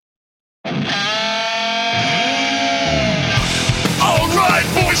Alright,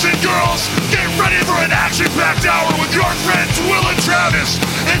 boys and girls, get ready for an action-packed hour with your friends Will and Travis.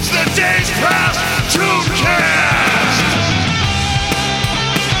 It's the Days Past Tooncast!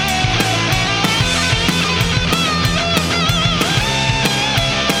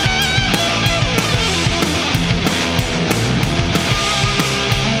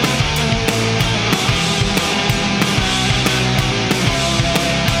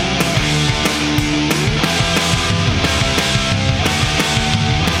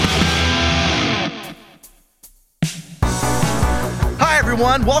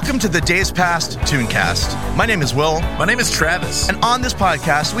 Everyone, welcome to the Days Past Tooncast. My name is Will. My name is Travis. And on this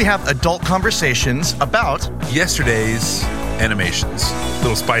podcast, we have adult conversations about yesterday's animations.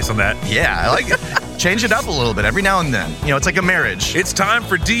 Little spice on that. Yeah, I like it. Change it up a little bit every now and then. You know, it's like a marriage. It's time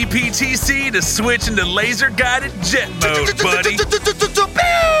for DPTC to switch into laser-guided jet mode, buddy.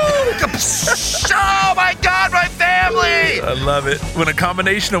 Oh my God, my family! I love it. When a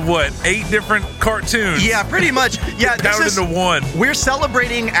combination of what? 8 different cartoons. Yeah, pretty much. Yeah, powered into one. We're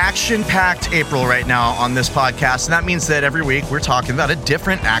celebrating action-packed April right now on this podcast, and that means that every week we're talking about a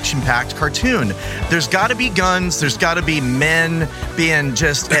different action-packed cartoon. There's got to be guns. There's got to be men being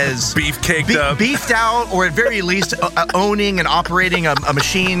just as beefcaked up, beefed out, or at very least owning and operating a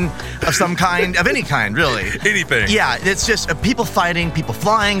machine of some kind, of any kind, really. Anything. Yeah, it's just people fighting, people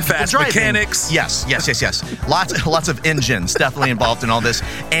flying, fast people driving. Mechanics. Yes. Lots of engines definitely involved in all this.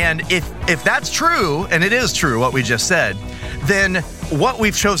 And if that's true, and it is true what we just said, then what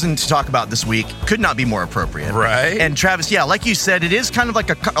we've chosen to talk about this week could not be more appropriate. Right. And Travis, yeah, like you said, it is kind of like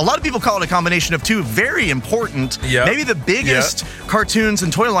a lot of people call it a combination of two very important, maybe the biggest cartoons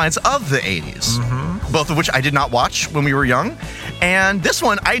and toy lines of the 80s. Mm-hmm. Both of which I did not watch when we were young. And this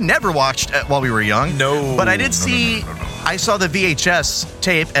one I never watched while we were young. No. But I did see... No. I saw the VHS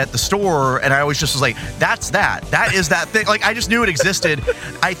tape at the store, and I always just was like, that's that. That is that thing. Like, I just knew it existed.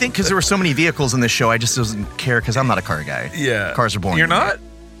 I think because there were so many vehicles in this show, I just didn't care because I'm not a car guy. Yeah. Cars are boring. You're not?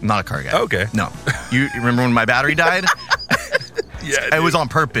 I'm not a car guy. Okay. No. You remember when my battery died? Yeah, it was on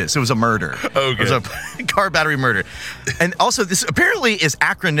purpose. It was a murder. Okay. It was a car battery murder. And also, this apparently is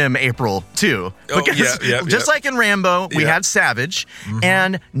acronym April, too. Because just like in Rambo, we had Savage. Mm-hmm.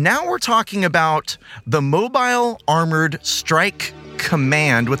 And now we're talking about the Mobile Armored Strike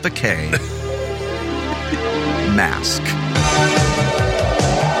Command with the K. Mask.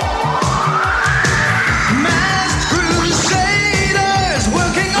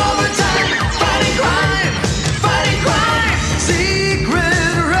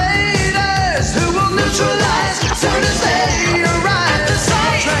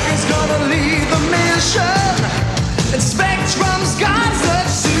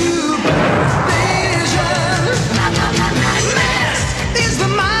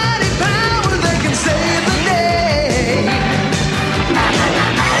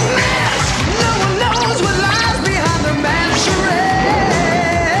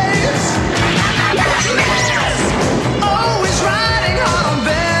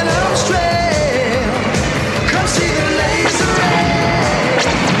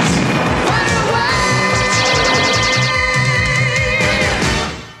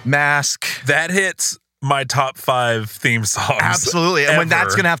 Mask. That hits my top 5 theme songs. Absolutely. And when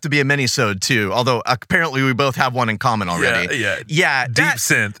that's going to have to be a mini-sode too. Although apparently we both have one in common already. Yeah. Deep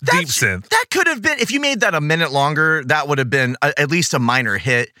synth. That could have been, if you made that a minute longer, that would have been at least a minor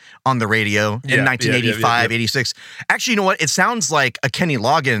hit on the radio in 1985, 86. Actually, you know what? It sounds like a Kenny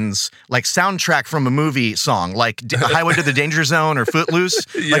Loggins like soundtrack from a movie song, like Highway to the Danger Zone or Footloose,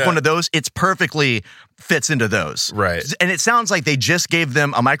 like one of those. It's perfectly fits into those. Right. And it sounds like they just gave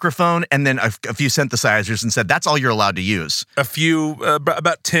them a microphone and then a few synthesizers and said, that's all you're allowed to use. A few,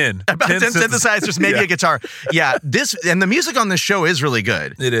 about 10. About 10 synthesizers, maybe a guitar. Yeah, and the music on this show is really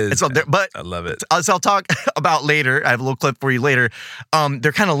good. It is. But I love it. As I'll talk about later, I have a little clip for you later,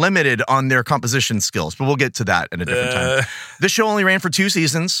 they're kind of limited on their composition skills, but we'll get to that in a different time. This show only ran for 2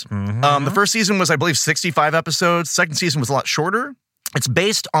 seasons. Mm-hmm. The first season was, I believe, 65 episodes. Second season was a lot shorter. It's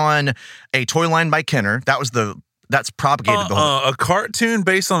based on a toy line by Kenner. That's propagated the whole... A cartoon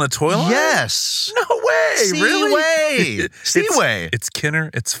based on a toy line? Yes. No way. Really? Seaway. It's Kenner.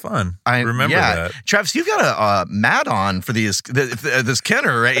 It's fun. I remember that. Travis, you've got a mat on for this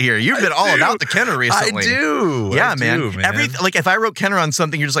Kenner right here. You've been all about the Kenner recently. I do. Yeah, man. Like if I wrote Kenner on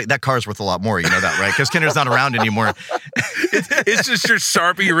something, you're just like, that car's worth a lot more. You know that, right? Because Kenner's not around anymore. It's just your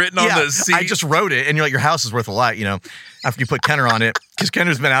Sharpie written on the seat. I just wrote it, and you're like, your house is worth a lot, you know, after you put Kenner on it, because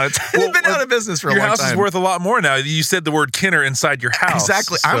Kenner's been out of business for a long time. Your house is worth a lot more now. You said the word Kenner inside your house.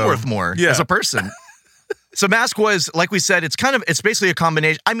 Exactly. So, I'm worth more as a person. So Mask was, like we said, it's basically a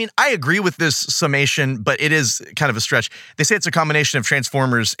combination. I mean, I agree with this summation, but it is kind of a stretch. They say it's a combination of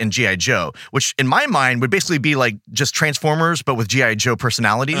Transformers and G.I. Joe, which in my mind would basically be like just Transformers, but with G.I. Joe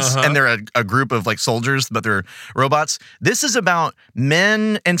personalities. And they're a group of like soldiers, but they're robots. This is about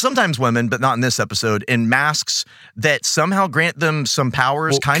men and sometimes women, but not in this episode, in masks that somehow grant them some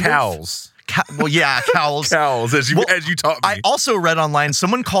powers, cows. Well, yeah, cowls. Cows, as you taught me. I also read online,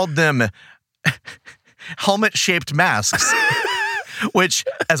 someone called them helmet-shaped masks, which,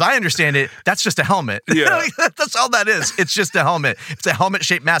 as I understand it, that's just a helmet. Yeah. That's all that is. It's just a helmet. It's a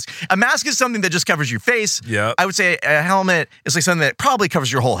helmet-shaped mask. A mask is something that just covers your face. Yeah. I would say a helmet is like something that probably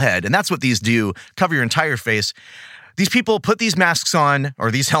covers your whole head, and that's what these do, cover your entire face. These people put these masks on, or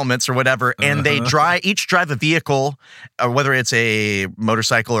these helmets or whatever, and they each drive a vehicle, or whether it's a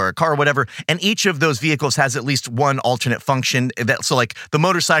motorcycle or a car or whatever, and each of those vehicles has at least one alternate function. So like the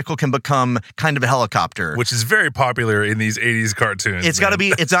motorcycle can become kind of a helicopter. Which is very popular in these 80s cartoons. It's got to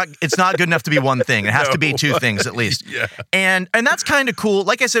be, it's not good enough to be one thing. It has to be two things at least. Yeah. And that's kind of cool.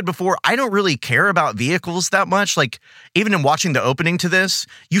 Like I said before, I don't really care about vehicles that much. Like even in watching the opening to this,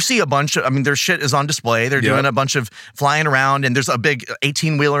 you see a bunch of, their shit is on display. They're doing a bunch of flying around, and there's a big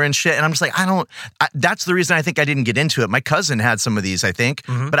 18-wheeler and shit, and I'm just like, that's the reason I think I didn't get into it. My cousin had some of these, I think,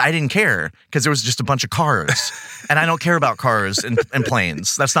 but I didn't care because there was just a bunch of cars, and I don't care about cars and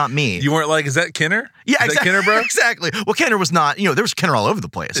planes. That's not me. You weren't like, is that Kenner? Yeah, is that Kenner, bro? Exactly. Well, Kenner was not, there was Kenner all over the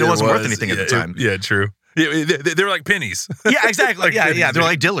place. It wasn't worth anything at the time. Yeah, true. Yeah, they were like pennies. Yeah, exactly. Like pennies, They're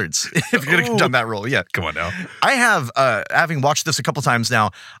like Dillards. If you're going to done that role, yeah. Come on now. I have, having watched this a couple times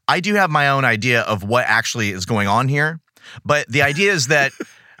now, I do have my own idea of what actually is going on here. But the idea is that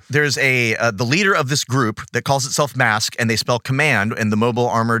there's the leader of this group that calls itself Mask, and they spell command in the Mobile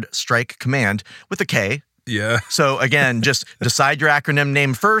Armored Strike Command with a K. Yeah. So again, just decide your acronym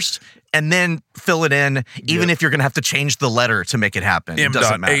name first, and then fill it in, even if you're going to have to change the letter to make it happen. It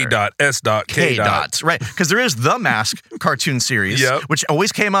doesn't matter. M.A.S.K. Right. Because there is the Mask cartoon series, which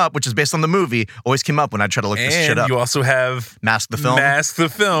always came up, which is based on the movie, always came up when I try to look this shit up. You also have Mask the Film. Mask the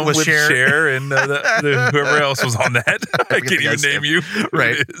Film with Cher and whoever else was on that. I can't even name you.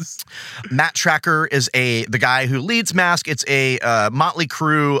 Right. Matt Tracker is the guy who leads Mask. It's a motley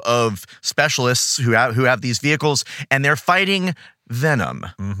crew of specialists who have these vehicles, and they're fighting Venom,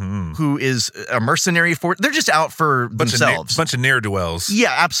 who is a mercenary they're just out for themselves. Bunch of ne'er-do-wells.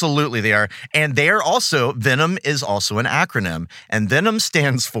 Yeah, absolutely they are. And Venom is also an acronym. And Venom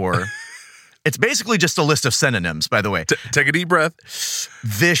stands for, it's basically just a list of synonyms, by the way. Take a deep breath.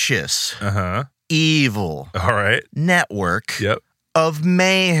 Vicious. Evil. All right. Network. Of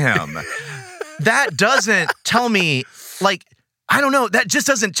mayhem. That doesn't tell me, like, I don't know. That just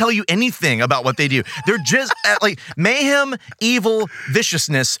doesn't tell you anything about what they do. They're just like mayhem, evil,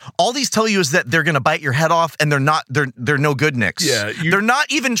 viciousness. All these tell you is that they're going to bite your head off, and they're no good nicks. Yeah, they're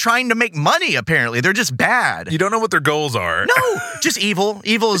not even trying to make money. Apparently, they're just bad. You don't know what their goals are. No, just evil.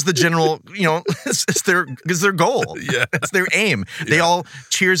 Evil is the general. It's their goal. Yeah, it's their aim. They all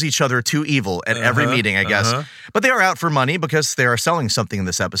cheers each other to evil at every meeting, I guess. But they are out for money because they are selling something in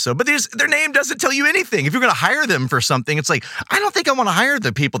this episode. But their name doesn't tell you anything. If you're going to hire them for something, it's like, I don't think I want to hire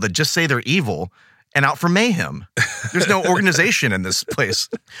the people that just say they're evil and out for mayhem. There's no organization in this place.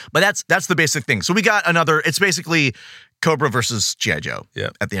 But that's the basic thing. So we got it's basically Cobra versus G.I. Joe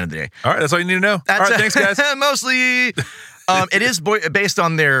at the end of the day. All right, that's all you need to know. All right, thanks, guys. Mostly. It is based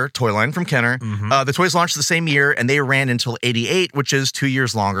on their toy line from Kenner. The toys launched the same year, and they ran until 88, which is 2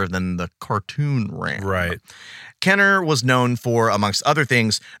 years longer than the cartoon ran. Right. Kenner was known for, amongst other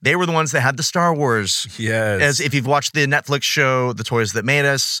things, they were the ones that had the Star Wars. Yes. As if you've watched the Netflix show, The Toys That Made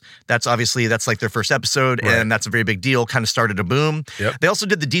Us, that's like their first episode, and that's a very big deal, kind of started a boom. They also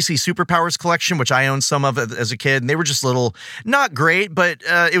did the DC Superpowers collection, which I owned some of as a kid, and they were just little, not great, but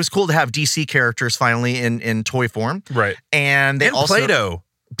it was cool to have DC characters finally in toy form. Right. And they also... Play-Doh.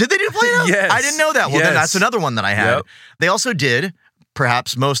 Did they do Play-Doh? Yes. I didn't know that. Well, then that's another one that I had. They also did...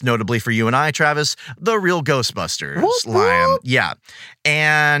 Perhaps most notably for you and I, Travis, the real Ghostbusters line. Yeah.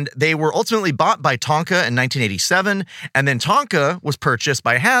 And they were ultimately bought by Tonka in 1987. And then Tonka was purchased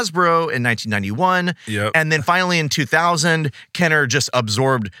by Hasbro in 1991. And then finally in 2000, Kenner just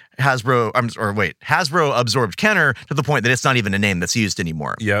absorbed Hasbro absorbed Kenner to the point that it's not even a name that's used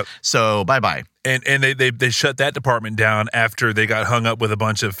anymore. So bye-bye. And they shut that department down after they got hung up with a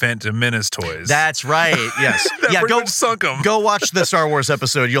bunch of Phantom Menace toys. That's right. Yes. That pretty much sunk them. Go watch the Star Wars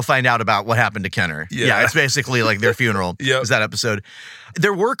episode. You'll find out about what happened to Kenner. Yeah, it's basically like their funeral. Yep. Is that episode.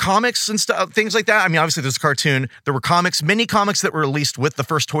 There were comics and stuff, things like that. I mean, obviously there's a cartoon. There were comics, mini comics that were released with the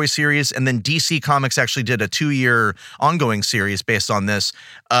first toy series, and then DC Comics actually did a 2-year ongoing series based on this.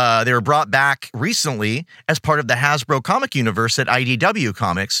 They were brought back recently as part of the Hasbro comic universe at IDW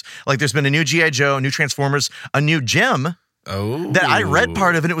Comics. Like there's been a new G.I. Joe, a new Transformers, a new Gem. Oh, that I read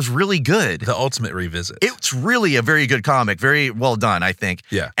part of, and it was really good. The ultimate revisit. It's really a very good comic, very well done, I think.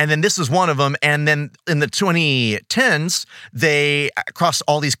 Yeah. And then this is one of them. And then in the 2010s, they crossed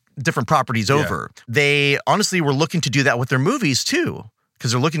all these different properties over. They honestly were looking to do that with their movies too,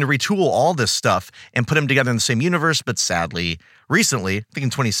 because they're looking to retool all this stuff and put them together in the same universe. But sadly, recently, I think in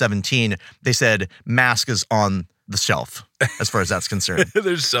 2017, they said Mask is on the shelf as far as that's concerned.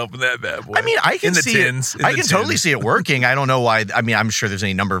 There's shelf in that bad boy. I mean, I can in the see tins, it. I can totally see it working. I don't know why. I mean, I'm sure there's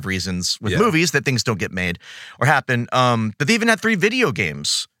any number of reasons with movies that things don't get made or happen. But they even had 3 video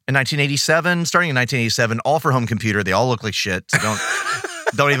games in 1987, starting in 1987, all for home computer. They all look like shit. So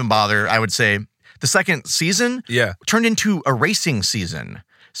don't even bother. I would say the second season turned into a racing season.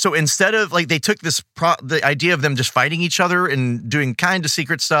 So instead of like they took this the idea of them just fighting each other and doing kind of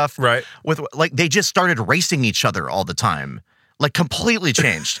secret stuff, right? With like they just started racing each other all the time, like completely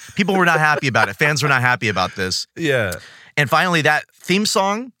changed. People were not happy about it. Fans were not happy about this. Yeah. And finally, that theme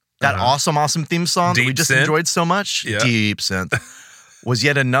song, that awesome theme song Deep that we just synth. enjoyed so much, Deep Synth, was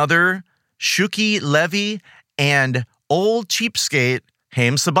yet another Shuki Levy and old cheapskate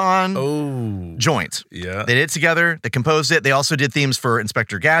Haim Saban joint. Yeah. They did it together. They composed it. They also did themes for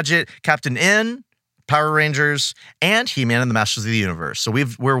Inspector Gadget, Captain N, Power Rangers, and He-Man and the Masters of the Universe. So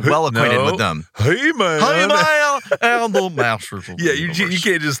we're well acquainted with them. He-Man. He-Man and the Masters of the Universe. You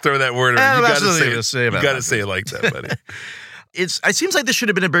can't just throw that word around. You got to say it like that, buddy. It seems like this should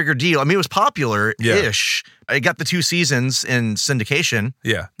have been a bigger deal. I mean, it was popular-ish. It got the 2 seasons in syndication.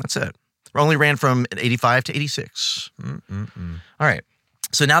 Yeah. That's it. It only ran from 85 to 86. All right.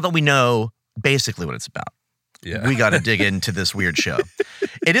 So now that we know basically what it's about, we got to dig into this weird show.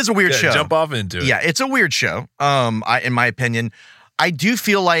 It is a weird show. Jump off into it. Yeah, it's a weird show. In my opinion, I do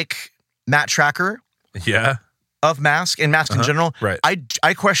feel like Matt Tracker. Of Mask and Mask in general. Right.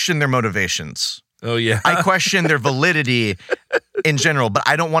 I question their motivations. Oh yeah. I question their validity in general, but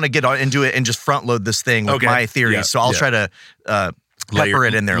I don't want to get into it and just front load this thing with my theories. Yeah. So I'll try to pepper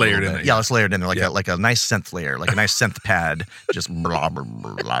it in there a little bit. Yeah, let's layer it in there like a nice synth layer, like a nice synth pad, just blah, blah,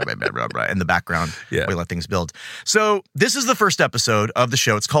 blah, blah, blah, blah, blah, in the background. Yeah. We let things build. So this is the first episode of the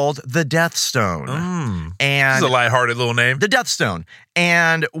show. It's called The Death Stone. And this is a lighthearted little name. The Death Stone.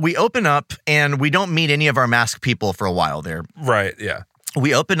 And we open up and we don't meet any of our masked people for a while there. Right, yeah.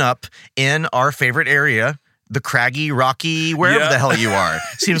 We open up in our favorite area, the craggy, rocky, wherever the hell you are.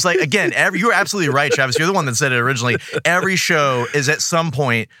 Seems like, again, you're absolutely right, Travis. You're the one that said it originally. Every show is at some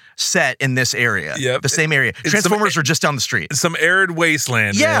point set in this area. Yep. The same area. Transformers are just down the street. Some arid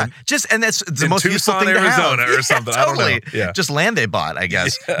wasteland. Yeah. Man. And that's the most Tucson, useful thing Arizona to have. or something. Totally. I don't know. Yeah. Just land they bought, I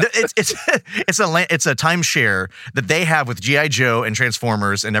guess. It's a timeshare that they have with G.I. Joe and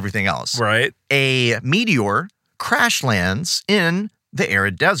Transformers and everything else. Right. A meteor crash lands in the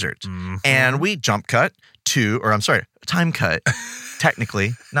arid desert. And we time cut,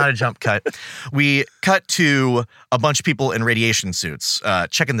 technically, not a jump cut. We cut to a bunch of people in radiation suits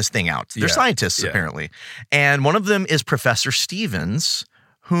checking this thing out. They're scientists, apparently. And one of them is Professor Stevens,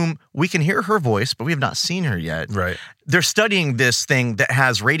 whom we can hear her voice, but we have not seen her yet. Right. They're studying this thing that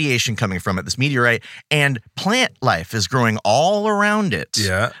has radiation coming from it, this meteorite, and plant life is growing all around it.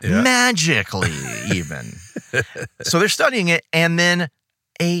 Yeah. Magically, even. So they're studying it, and then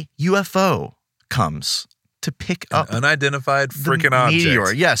a UFO comes to pick up an unidentified freaking object.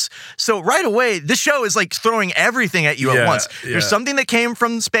 Meteor, yes. So right away, this show is like throwing everything at you at once. There's something that came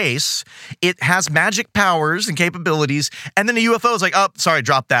from space. It has magic powers and capabilities, and then the UFO is like, "Oh, sorry,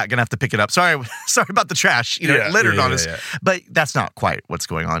 drop that. Gonna have to pick it up. Sorry about the trash. It littered on us." But that's not quite what's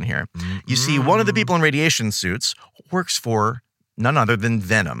going on here. You see, one of the people in radiation suits works for none other than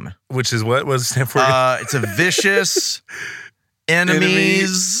Venom, which is what was it stand for? It's a vicious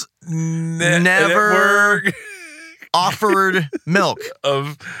enemies. Never offered milk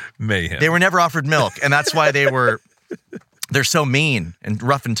of mayhem. They were never offered milk, and that's why they're so mean and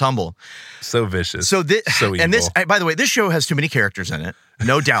rough and tumble, so vicious, so evil. And this, by the way, this show has too many characters in it.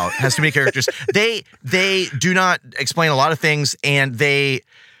 No doubt, has too many characters. They do not explain a lot of things, and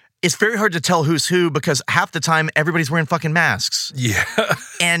it's very hard to tell who's who because half the time everybody's wearing fucking masks. Yeah.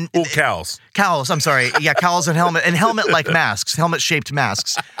 And cowls. I'm sorry. Yeah, cowls and helmet like masks, helmet-shaped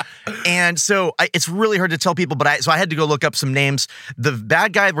masks. And so it's really hard to tell people, but so I had to go look up some names. The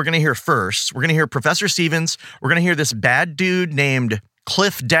bad guy we're going to hear first, we're going to hear Professor Stevens. We're going to hear this bad dude named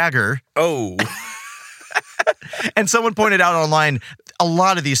Cliff Dagger. Oh. And someone pointed out online, a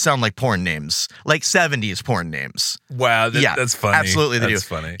lot of these sound like porn names, like 70s porn names. Wow, that's funny. Absolutely, they that's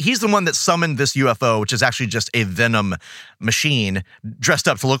do. Funny. He's the one that summoned this UFO, which is actually just a Venom machine dressed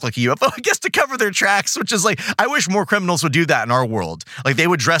up to look like a UFO, I guess, to cover their tracks, which is like, I wish more criminals would do that in our world. Like, they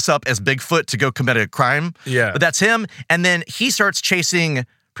would dress up as Bigfoot to go commit a crime. Yeah. But that's him. And then he starts chasing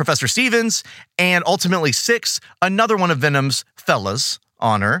Professor Stevens and ultimately Six, another one of Venom's fellas,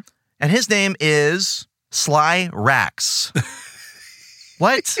 on her. And his name is Sly Rax.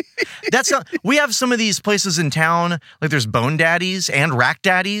 What? That's not. We have some of these places in town, like there's Bone Daddies and Rack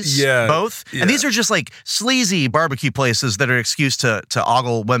Daddies, both. Yeah. And these are just like sleazy barbecue places that are excuse to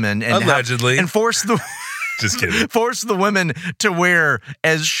ogle women and allegedly and force the. Just kidding. Force the women to wear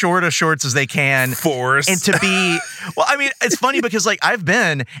as short of shorts as they can. And to be, well, I mean, it's funny because like I've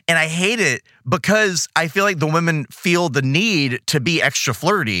been and I hate it because I feel like the women feel the need to be extra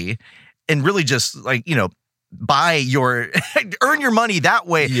flirty and really just like, buy your, earn your money that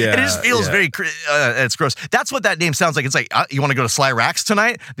way. Yeah, and it just feels very, it's gross. That's what that name sounds like. It's like, you want to go to Sly Racks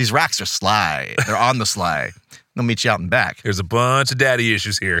tonight? These racks are sly. They're on the sly. They'll meet you out in back. There's a bunch of daddy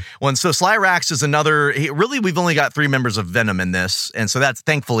issues here. Well, and so Sly Rax is another, really, we've only got 3 members of Venom in this. And so that's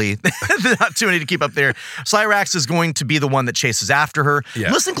thankfully not too many to keep up there. Sly Rax is going to be the one that chases after her. Yeah.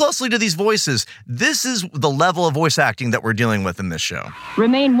 Listen closely to these voices. This is the level of voice acting that we're dealing with in this show.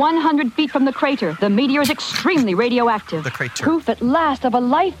 Remain 100 feet from the crater. The meteor is extremely radioactive. The crater. Proof at last of a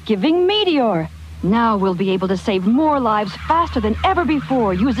life-giving meteor. Now we'll be able to save more lives faster than ever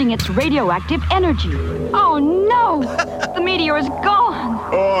before using its radioactive energy. Oh no! The meteor is gone!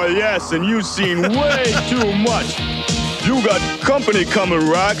 Oh yes, and you've seen way too much. You got company coming,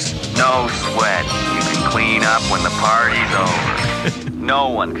 Rax. No sweat. You can clean up when the party's over. No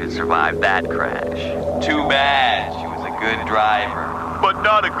one could survive that crash. Too bad. She was a good driver. But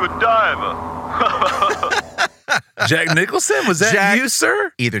not a good diver. Jack Nicholson? Was that you,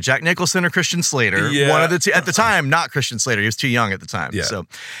 sir? Either Jack Nicholson or Christian Slater. Yeah. One of the two. At the time, not Christian Slater. He was too young at the time. Yeah. So,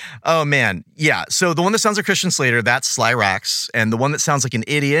 oh man. Yeah. So the one that sounds like Christian Slater, that's Sly Rax. And the one that sounds like an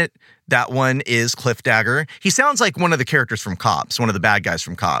idiot, that one is Cliff Dagger. He sounds like one of the characters from Cops, one of the bad guys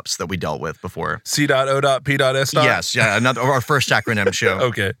from Cops that we dealt with before. C.O.P.S. Yes. Yeah. Our first Jack Renem show.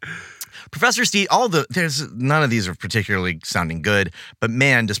 Okay. Professor Steve, none of these are particularly sounding good, but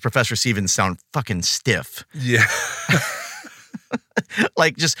man, does Professor Stevens sound fucking stiff. Yeah.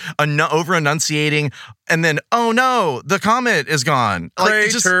 Like just over enunciating, and then, oh no, the comet is gone.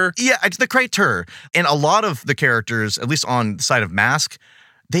 Crater. It's the crater. And a lot of the characters, at least on the side of Mask,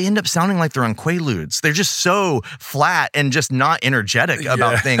 they end up sounding like they're on Quaaludes. They're just so flat and just not energetic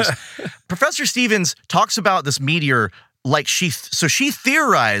about things. Professor Stevens talks about this meteor like she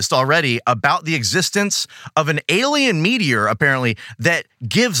theorized already about the existence of an alien meteor, apparently, that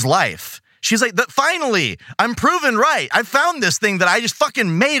gives life. She's like, finally, I'm proven right. I found this thing that I just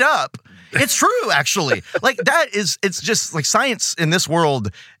fucking made up. It's true, actually. Like, it's just like science in this world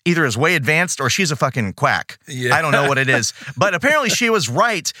either is way advanced or she's a fucking quack. Yeah. I don't know what it is. But apparently she was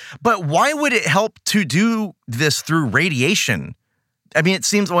right. But why would it help to do this through radiation? I mean, it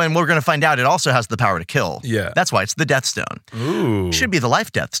seems, and we're going to find out, it also has the power to kill. Yeah. That's why it's the Death Stone. Ooh. Should be the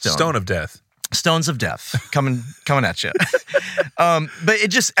Life Death Stone. Stone of Death. Stones of Death coming at you. But it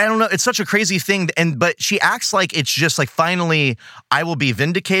just, I don't know, it's such a crazy thing. But she acts like it's just like, finally, I will be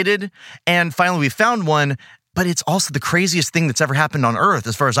vindicated. And finally, we found one. But it's also the craziest thing that's ever happened on Earth,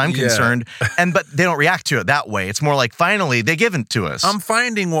 as far as I'm concerned. But they don't react to it that way. It's more like, finally, they give it to us. I'm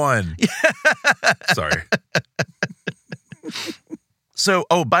finding one. Sorry. So,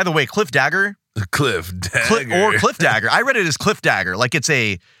 by the way, Cliff Dagger. Cliff Dagger. Cliff Dagger. I read it as Cliff Dagger. Like it's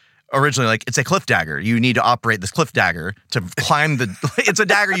a Cliff Dagger. You need to operate this Cliff Dagger to climb it's a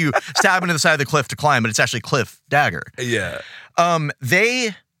dagger you stab into the side of the cliff to climb, but it's actually Cliff Dagger. Yeah.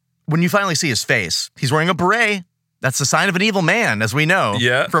 When you finally see his face, he's wearing a beret. That's the sign of an evil man, as we know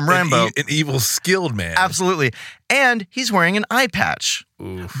from Rambo. An evil skilled man. Absolutely. And he's wearing an eye patch.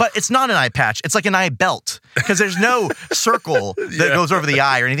 Oof. But it's not an eye patch. It's like an eye belt because there's no circle that goes over the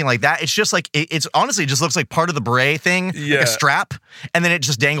eye or anything like that. It's just like, it's honestly just looks like part of the beret thing, like a strap, and then it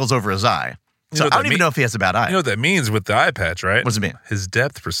just dangles over his eye. So I don't even know if he has a bad eye. You know what that means with the eye patch, right? What does it mean? His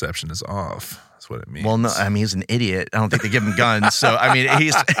depth perception is off. That's what it means. Well, no, I mean, he's an idiot. I don't think they give him guns. So, I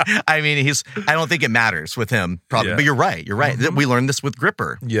don't think it matters with him, probably. Yeah. But you're right. Mm-hmm. We learned this with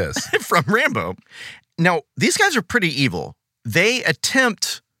Gripper. Yes. From Rambo. Now, these guys are pretty evil. They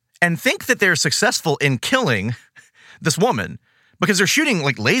attempt and think that they're successful in killing this woman, because they're shooting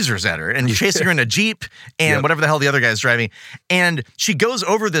like lasers at her and chasing her in a Jeep and whatever the hell the other guy's driving. And she goes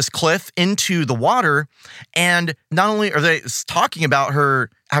over this cliff into the water, and not only are they talking about her,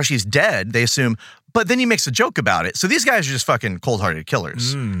 how she's dead, they assume, but then he makes a joke about it. So these guys are just fucking cold-hearted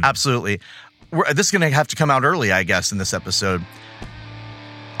killers. Absolutely. This is going to have to come out early, I guess, in this episode.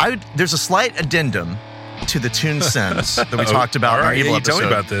 There's a slight addendum to the Toon Sins that we talked about in our Evil episode. Tell me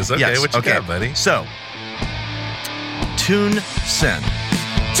about this. Okay, what you got, buddy? So, Toon Sin.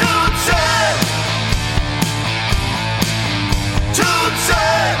 Toon Sin! Toon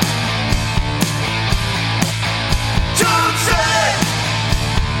Sin! Toon Sin!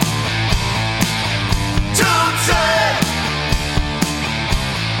 Toon Sin!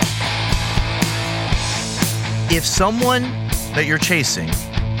 If someone that you're chasing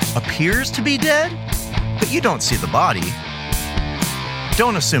appears to be dead, but you don't see the body,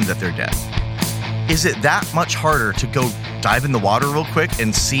 don't assume that they're dead. Is it that much harder to go dive in the water real quick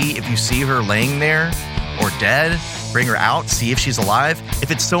and see if you see her laying there or dead, bring her out, see if she's alive?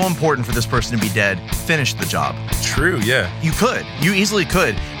 If it's so important for this person to be dead, finish the job. True, yeah. You could. You easily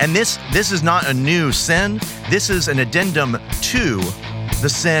could. And this is not a new sin. This is an addendum to the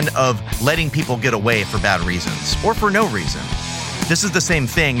sin of letting people get away for bad reasons or for no reason. This is the same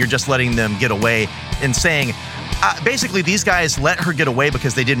thing. You're just letting them get away and saying, basically, these guys let her get away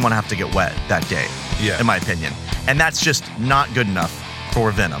because they didn't want to have to get wet that day, in my opinion. And that's just not good enough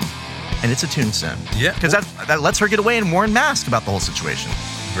for Venom. And it's a Toon Sin. Yeah. Because that lets her get away and warn Mask about the whole situation.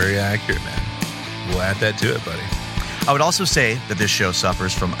 Very accurate, man. We'll add that to it, buddy. I would also say that this show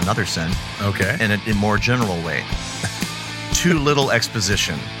suffers from another sin. Okay. In a more general way. Too little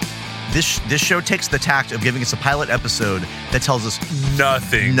exposition. This show takes the tact of giving us a pilot episode that tells us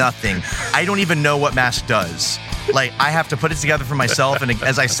nothing. I don't even know what Mask does. Like, I have to put it together for myself. And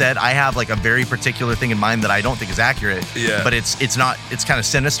as I said, I have like a very particular thing in mind that I don't think is accurate. Yeah. But it's kind of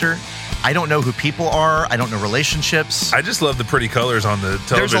sinister. I don't know who people are. I don't know relationships. I just love the pretty colors on the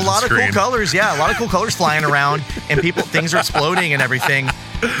television There's a lot screen. of cool colors. Yeah, a lot of cool colors flying around, and things are exploding and everything.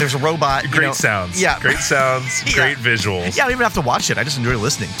 There's a robot. Great sounds. Yeah. Great sounds. Great visuals. Yeah, I don't even have to watch it. I just enjoy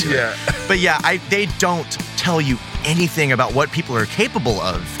listening to it. But yeah, they don't tell you anything about what people are capable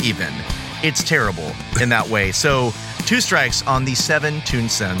of, even. It's terrible in that way. So, 2 strikes on the 7 Toon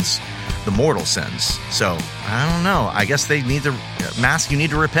Sins, the mortal sins. So, I don't know. I guess they need to, Mask, you need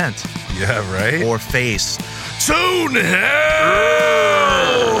to repent. Yeah, right? Or face Toon Hell!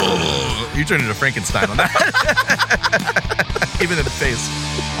 You turned into Frankenstein on that. Even in the face.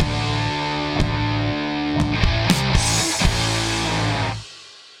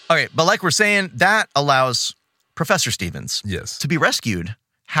 Okay, but like we're saying, that allows Professor Stevens to be rescued.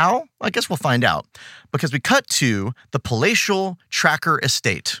 How? I guess we'll find out. Because we cut to the palatial Tracker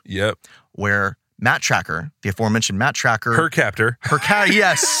estate. Yep. Where Matt Tracker, the aforementioned Matt Tracker. Her captor.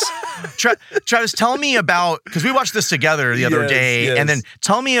 Yes. Travis, tell me about, because we watched this together the other day, and then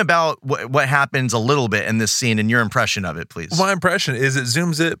tell me about what happens a little bit in this scene and your impression of it, please. My impression is it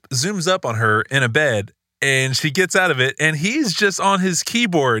zooms up on her in a bed, and she gets out of it, and he's just on his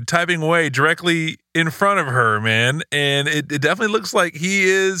keyboard typing away directly in front of her, man. And it definitely looks like he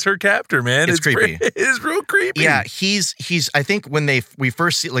is her captor, man. It's creepy. It's real creepy. Yeah, he's. I think when we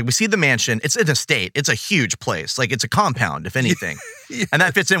first see, we see the mansion. It's an estate. It's a huge place. Like, it's a compound, if anything. And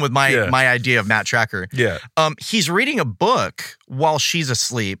that fits in with my idea of Matt Tracker. Yeah. He's reading a book while she's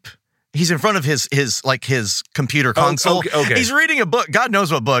asleep. He's in front of his computer console. Okay. He's reading a book. God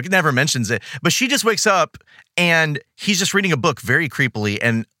knows what book. Never mentions it. But she just wakes up and he's just reading a book very creepily.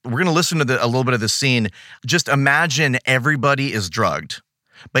 And we're going to listen to a little bit of this scene. Just imagine everybody is drugged.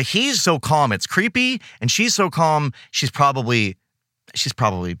 But he's so calm. It's creepy. And she's so calm. She's probably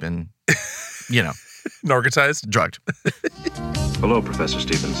been, narcotized? Drugged. Hello, Professor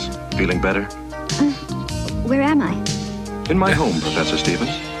Stevens. Feeling better? Where am I? In my home, Professor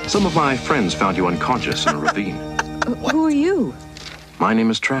Stevens. Some of my friends found you unconscious in a ravine. Who are you? My name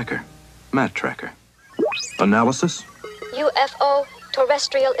is Tracker. Matt Tracker. Analysis? UFO,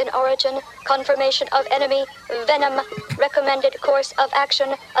 terrestrial in origin, confirmation of enemy, Venom, recommended course of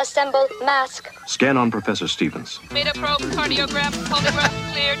action, assemble Mask. Scan on Professor Stevens. Beta probe, cardiogram,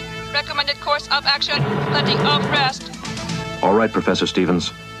 polygraph cleared, recommended course of action, letting off rest. All right, Professor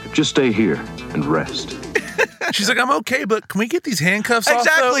Stevens. Just stay here and rest. She's like, I'm okay, but can we get these handcuffs off?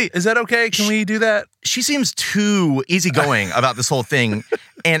 Exactly. Is that okay? Can we do that? She seems too easygoing about this whole thing.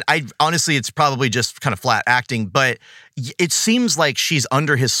 And honestly, it's probably just kind of flat acting, but it seems like she's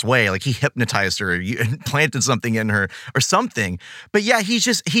under his sway. Like he hypnotized her, planted something in her or something. But yeah,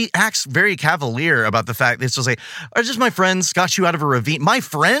 he acts very cavalier about the fact that it's just like, are just my friends got you out of a ravine? My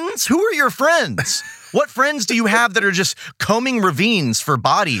friends? Who are your friends? What friends do you have that are just combing ravines for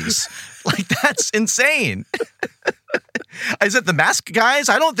bodies? Like, that's insane. Is it the mask guys?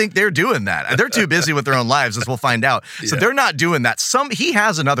 I don't think they're doing that. They're too busy with their own lives, as we'll find out. So they're not doing that. He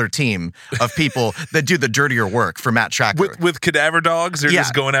has another team of people that do the dirtier work for Matt Tracker. With cadaver dogs? They're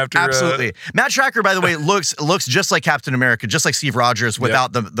just going after... Absolutely. Matt Tracker, by the way, looks just like Captain America, just like Steve Rogers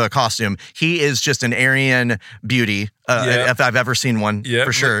without the costume. He is just an Aryan beauty, if I've ever seen one,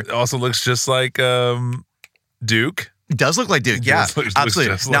 for sure. Also looks just like Duke. He does look like Duke, yeah,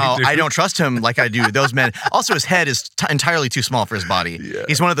 absolutely. Now, I don't trust him like I do those men. Also, his head is entirely too small for his body. Yeah.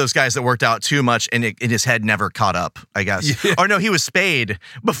 He's one of those guys that worked out too much and his head never caught up, I guess. Yeah. Or no, he was spayed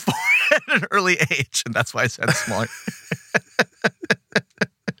before at an early age, and that's why his head's smaller.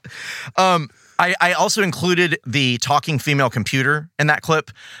 I also included the talking female computer in that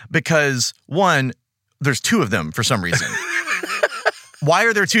clip because, one, there's two of them for some reason. Why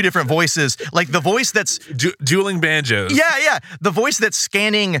are there two different voices? Like the voice that's... dueling banjos. Yeah. The voice that's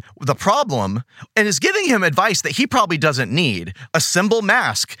scanning the problem and is giving him advice that he probably doesn't need. Assemble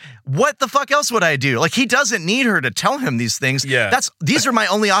mask. What the fuck else would I do? Like, he doesn't need her to tell him these things. Yeah. These are my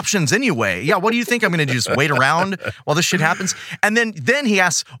only options anyway. Yeah, what do you think I'm going to do? Just wait around while this shit happens? And then he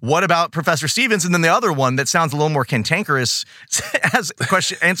asks, what about Professor Stevens? And then the other one that sounds a little more cantankerous has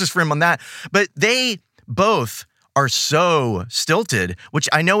answers for him on that. But they both... are so stilted, which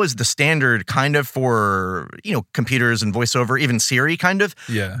I know is the standard kind of for, computers and voiceover, even Siri kind of.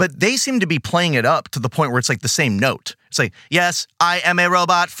 Yeah. But they seem to be playing it up to the point where it's like the same note. It's like, yes, I am a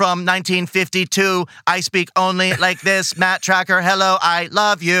robot from 1952. I speak only like this. Matt Tracker, hello, I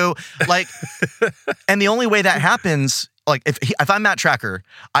love you. Like, and the only way that happens, like if I'm Matt Tracker,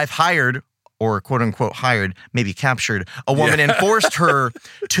 I've hired or quote unquote hired, maybe captured a woman and forced her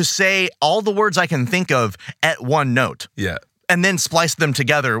to say all the words I can think of at one note. Yeah. And then splice them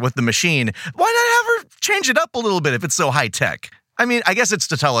together with the machine. Why not have her change it up a little bit if it's so high tech? I mean, I guess it's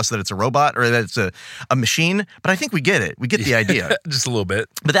to tell us that it's a robot or that it's a machine, but I think we get it. We get the idea. Just a little bit.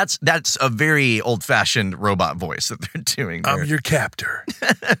 But that's a very old-fashioned robot voice that they're doing there. I'm your captor.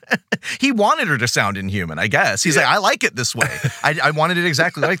 He wanted her to sound inhuman, I guess. He's like, I like it this way. I wanted it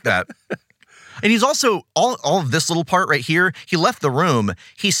exactly like that. And he's also, all of this little part right here, he left the room.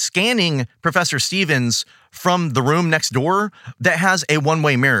 He's scanning Professor Stevens from the room next door that has a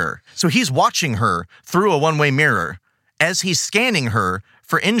one-way mirror. So he's watching her through a one-way mirror as he's scanning her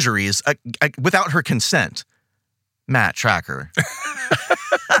for injuries without her consent. Matt Tracker.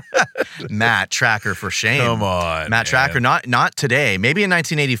 Matt Tracker, for shame. Come on, Matt Tracker, not today. Maybe in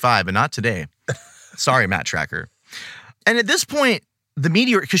 1985, but not today. Sorry, Matt Tracker. And at this point, the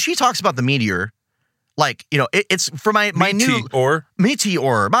meteor, because she talks about the meteor, like, it's for my new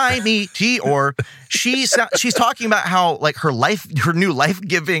meteor. She's talking about how, like, her new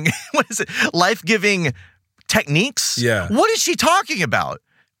life-giving, life-giving techniques. Yeah. What is she talking about?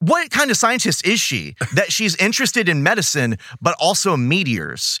 What kind of scientist is she that she's interested in medicine, but also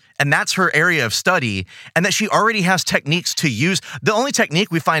meteors? And that's her area of study, and that she already has techniques to use. The only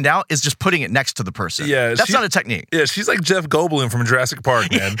technique we find out is just putting it next to the person. Yeah, that's not a technique. Yeah, she's like Jeff Goldblum from Jurassic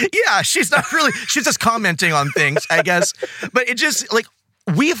Park, man. Yeah, she's not really, she's just commenting on things, I guess. But it just, like,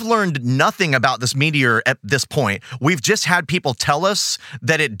 we've learned nothing about this meteor at this point. We've just had people tell us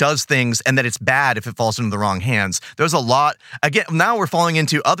that it does things and that it's bad if it falls into the wrong hands. There's a lot. Again, now we're falling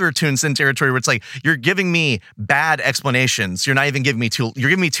into other Toon Sin territory where it's like, you're giving me bad explanations. You're not even giving me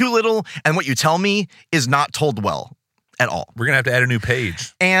you're giving me too little, and what you tell me is not told well at all. We're going to have to add a new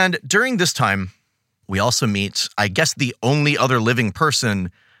page. And during this time, we also meet, I guess, the only other living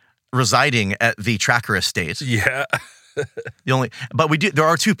person residing at the Tracker estate. Yeah. There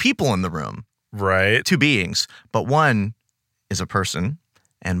are two people in the room. Right. Two beings. But one is a person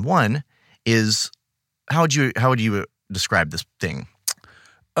and one is, how would you describe this thing?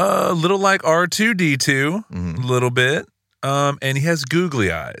 A little like R2-D2, a little bit. And he has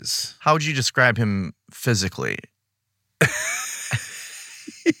googly eyes. How would you describe him physically?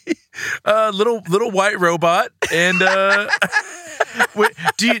 Little white robot and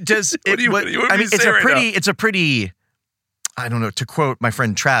it's a pretty I don't know, to quote my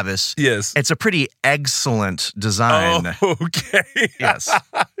friend Travis. Yes. It's a pretty excellent design. Oh, okay. Yes.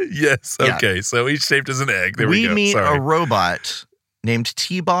 Yes. Okay. Yeah. So he's shaped as an egg. There we go. We meet a robot named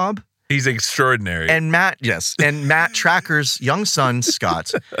T-Bob. He's extraordinary. And Matt Tracker's young son,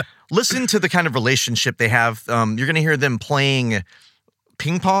 Scott. Listen to the kind of relationship they have. You're going to hear them playing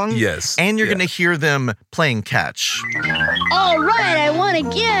ping pong. Yes. And you're going to hear them playing catch. All right, I won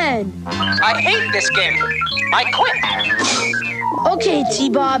again. I hate this game. I quit. Okay,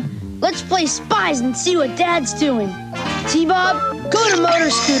 T-Bob, let's play spies and see what Dad's doing. T-Bob, go to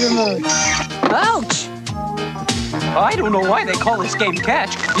motor scooter mode. Ouch! I don't know why they call this game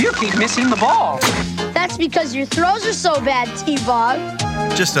catch. You keep missing the ball. That's because your throws are so bad, T-Bob.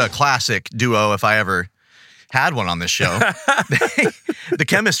 Just a classic duo if I ever had one on this show. The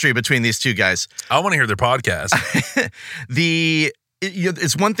chemistry between these two guys. I want to hear their podcast.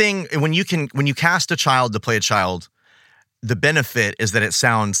 It's one thing when you cast a child to play a child, the benefit is that it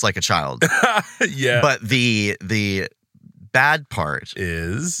sounds like a child. Yeah. But the bad part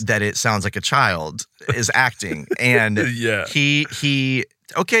is that it sounds like a child is acting. And yeah. he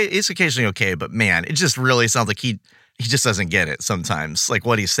okay, it's occasionally okay, but man, it just really sounds like he just doesn't get it sometimes, like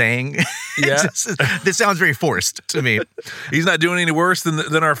what he's saying. Yeah. This sounds very forced to me. He's not doing any worse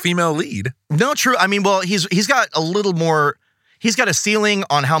than our female lead. No, true. I mean, well, he's got a little more. He's got a ceiling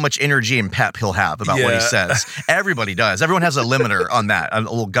on how much energy and pep he'll have about what he says. Everybody does. Everyone has a limiter on that, a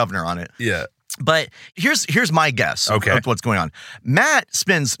little governor on it. Yeah. But here's my guess of what's going on. Matt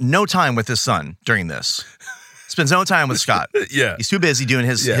spends no time with his son during this. Spends no time with Scott. Yeah. He's too busy doing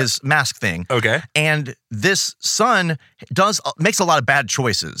his mask thing. Okay. And this son makes a lot of bad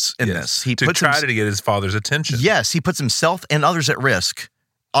choices in this. He to try to get his father's attention. Yes, he puts himself and others at risk.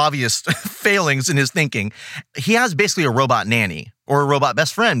 Obvious failings in his thinking. He has basically a robot nanny or a robot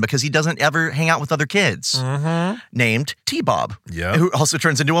best friend because he doesn't ever hang out with other kids. Named T-Bob, who also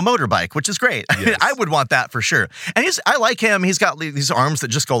turns into a motorbike, which is great. Yes. I mean, I would want that for sure. And I like him. He's got these arms that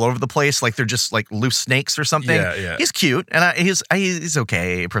just go all over the place, like they're just like loose snakes or something. Yeah. He's cute, and he's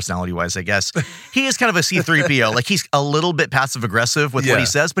okay personality-wise, I guess. He is kind of a C-3PO. Like he's a little bit passive-aggressive with what he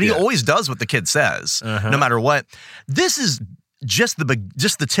says, but he always does what the kid says, no matter what. This is just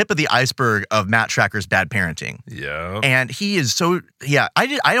the tip of the iceberg of Matt Tracker's bad parenting. Yeah. And he is so I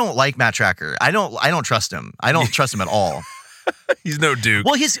don't like Matt Tracker. I don't trust him. I don't trust him at all. He's no dude.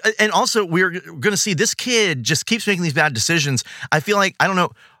 Well, and also we're going to see this kid just keeps making these bad decisions. I feel like, I don't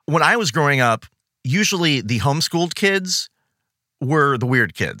know, when I was growing up, usually the homeschooled kids were the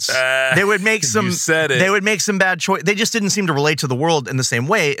weird kids. They would make They would make some bad choice. They just didn't seem to relate to the world in the same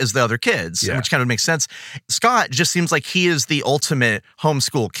way as the other kids, which kind of makes sense. Scott just seems like he is the ultimate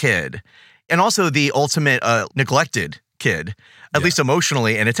homeschool kid, and also the ultimate neglected kid, at least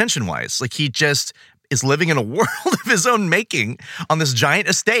emotionally and attention-wise. Like he just is living in a world of his own making on this giant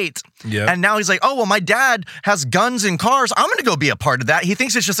estate. Yeah. And now he's like, oh, well, my dad has guns and cars. I'm going to go be a part of that. He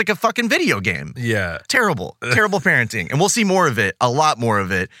thinks it's just like a fucking video game. Yeah. Terrible parenting. And we'll see more of it, a lot more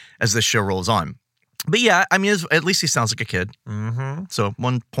of it, as this show rolls on. But yeah, I mean, at least he sounds like a kid. Mm-hmm. So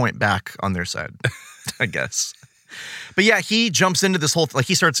 1 point back on their side, I guess. But yeah, he jumps into this whole, like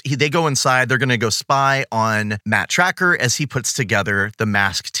they go inside. They're going to go spy on Matt Tracker as he puts together the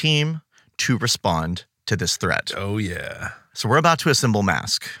mask team to respond to this threat. Oh, yeah. So we're about to assemble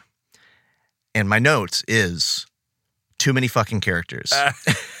Mask. And my note is too many fucking characters.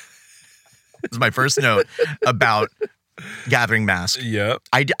 This is my first note about gathering Mask. Yep.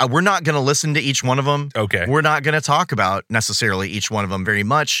 We're not going to listen to each one of them. Okay. We're not going to talk about necessarily each one of them very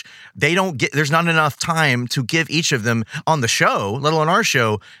much. There's not enough time to give each of them on the show, let alone our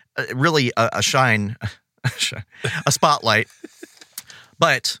show, really a spotlight.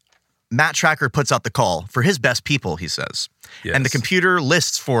 But Matt Tracker puts out the call for his best people, he says. Yes. And the computer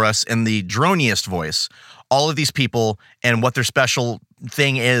lists for us in the droniest voice all of these people and what their special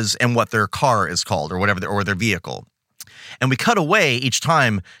thing is and what their car is called or whatever, or their vehicle. And we cut away each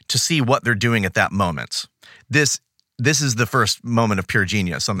time to see what they're doing at that moment. This is the first moment of pure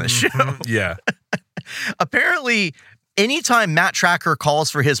genius on this show. Yeah. Apparently, anytime Matt Tracker calls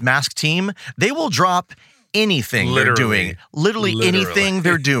for his Mask team, they will drop anything they're doing. Literally anything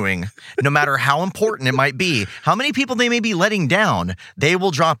they're doing, no matter how important it might be, how many people they may be letting down, they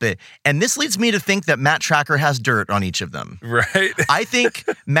will drop it. And this leads me to think that Matt Tracker has dirt on each of them. Right. I think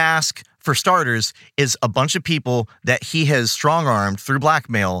Mask, for starters, is a bunch of people that he has strong-armed through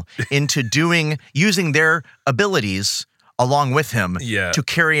blackmail into using their abilities along with him to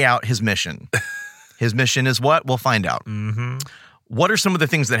carry out his mission. His mission is what? We'll find out. Mm-hmm. What are some of the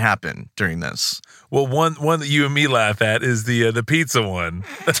things that happen during this? Well, one that you and me laugh at is the pizza one.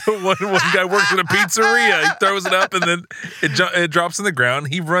 one guy works at a pizzeria. He throws it up and then it drops in the ground.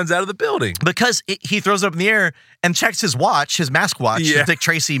 He runs out of the building. Because he throws it up in the air and checks his watch, his mask watch, his Dick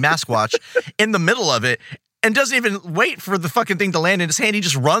Tracy mask watch, in the middle of it. and doesn't even wait for the fucking thing to land in his hand. He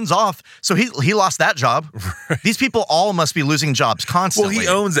just runs off. So he lost that job. These people all must be losing jobs constantly. Well, he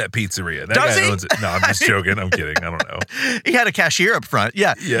owns that pizzeria. That Does guy he? owns it. No, I'm just joking. I'm kidding. I don't know. He had a cashier up front.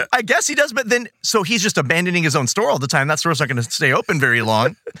 Yeah. I guess he does, but then, so he's just abandoning his own store all the time. That store's not going to stay open very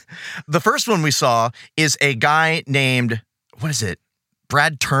long. The first one we saw is a guy named, what is it?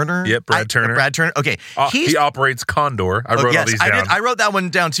 Brad Turner? Yep, Brad Turner. Brad Turner. Okay. He operates Condor. I wrote all these down. I wrote that one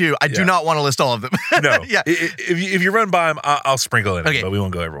down too. I do not want to list all of them. No. Yeah. If you run by him, I'll sprinkle it in, but we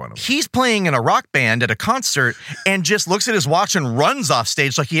won't go every one of them. He's playing in a rock band at a concert and just looks at his watch and runs off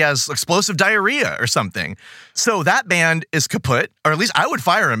stage like he has explosive diarrhea or something. So that band is kaput, or at least I would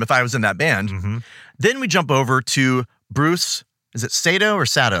fire him if I was in that band. Mm-hmm. Then we jump over to Bruce. Is it Sato or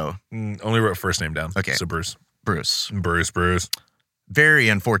Sato? Only wrote first name down. Okay. So Bruce. Bruce. Very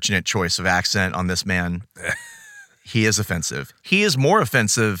unfortunate choice of accent on this man. He is offensive. He is more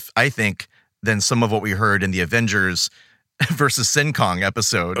offensive, I think, than some of what we heard in the Avengers versus Sin Kong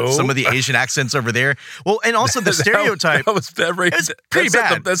episode. Oh. Some of the Asian accents over there. Well, and also the stereotype. It's pretty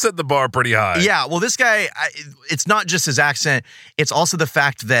bad. That set the bar pretty high. Yeah, well, this guy, it's not just his accent. It's also the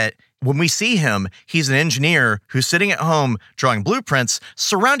fact that when we see him, he's an engineer who's sitting at home drawing blueprints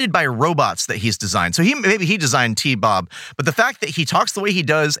surrounded by robots that he's designed. So maybe he designed T-Bob, but the fact that he talks the way he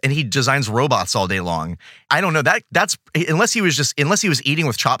does and he designs robots all day long, I don't know. That's unless he was eating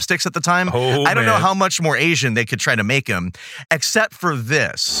with chopsticks at the time. I don't know how much more Asian they could try to make him, except for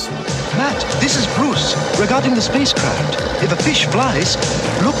this. Matt, this is Bruce. Regarding the spacecraft, if a fish flies,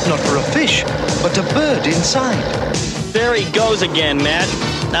 look not for a fish, but a bird inside. There he goes again, Matt.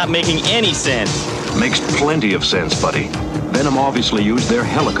 Not making any sense. Makes plenty of sense, buddy. Venom obviously used their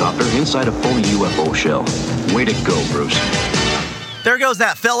helicopter inside a phony UFO shell. Way to go, Bruce. There goes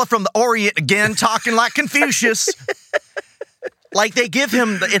that fella from the Orient again, talking like Confucius. Like they give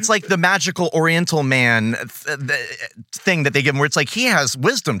him, it's like the magical Oriental man thing that they give him, where it's like he has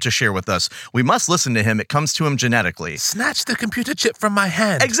wisdom to share with us. We must listen to him. It comes to him genetically. Snatch the computer chip from my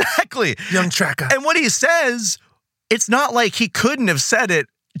hand. Exactly. Young tracker. And what he says, it's not like he couldn't have said it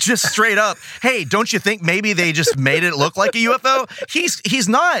just straight up. Hey, don't you think maybe they just made it look like a UFO? He's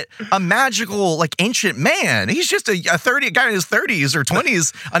not a magical, like, ancient man. He's just a guy in his 30s or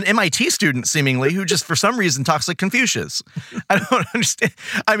 20s, an MIT student, seemingly, who just for some reason talks like Confucius. I don't understand.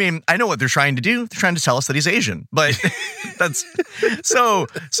 I mean, I know what they're trying to do. They're trying to tell us that he's Asian, but that's so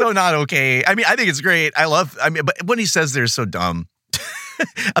not okay. I mean, I think it's great. But when he says they're so dumb.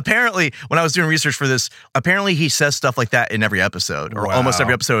 Apparently, when I was doing research for this, apparently he says stuff like that in every episode, or almost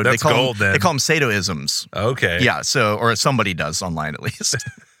every episode. That's gold, then. They call them Satoisms. Okay. Yeah, or somebody does online at least.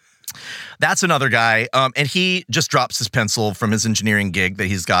 That's another guy, and he just drops his pencil from his engineering gig that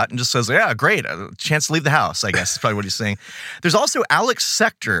he's got and just says, yeah, great, a chance to leave the house, I guess is probably what he's saying. There's also Alex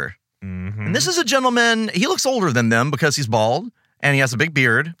Sector, and this is a gentleman, he looks older than them because he's bald. And he has a big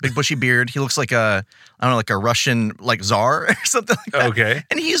beard, big bushy beard. He looks like a Russian, like, czar or something like that. Okay.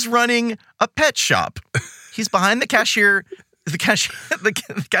 And he's running a pet shop. He's behind the cash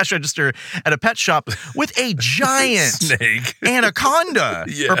register at a pet shop with a giant snake, anaconda,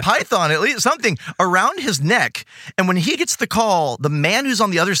 or python, at least something around his neck. And when he gets the call, the man who's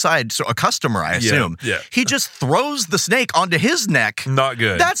on the other side, so a customer, I assume, he just throws the snake onto his neck. Not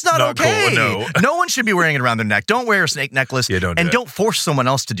good. That's not okay. Cool, no. No one should be wearing it around their neck. Don't wear a snake necklace. Don't force someone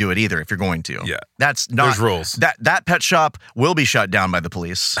else to do it either if you're going to. Yeah. That's not. There's rules. That pet shop will be shut down by the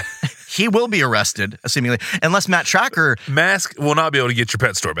police. He will be arrested, seemingly, unless Matt Tracker... Mask will not be able to get your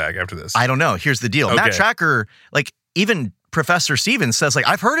pet store back after this. I don't know. Here's the deal. Okay. Matt Tracker, like, even Professor Stevens says, like,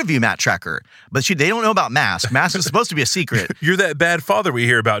 I've heard of you, Matt Tracker, but they don't know about Mask. Mask is supposed to be a secret. You're that bad father we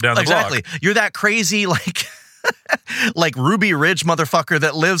hear about down the block. Exactly. You're that crazy, like... like Ruby Ridge motherfucker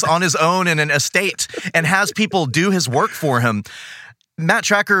that lives on his own in an estate and has people do his work for him. Matt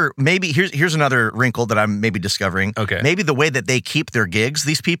Tracker, maybe, here's another wrinkle that I'm maybe discovering. Okay. Maybe the way that they keep their gigs,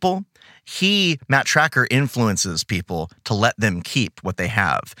 these people... Matt Tracker influences people to let them keep what they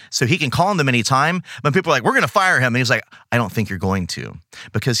have. So he can call on them anytime, but people are like, we're going to fire him. And he's like, I don't think you're going to.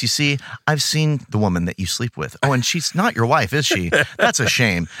 Because you see, I've seen the woman that you sleep with. Oh, and she's not your wife, is she? That's a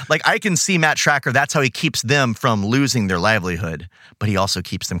shame. Like, I can see Matt Tracker, that's how he keeps them from losing their livelihood. But he also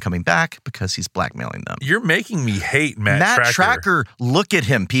keeps them coming back because he's blackmailing them. You're making me hate Matt Tracker. Matt Tracker, look at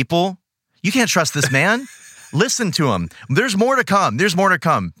him, people. You can't trust this man. Listen to him. There's more to come. There's more to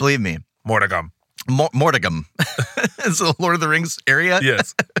come. Believe me. Mortigum. Mortigum. It's the Lord of the Rings area.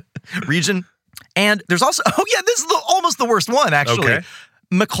 Yes. Region. And there's also, this is almost the worst one, actually. Okay.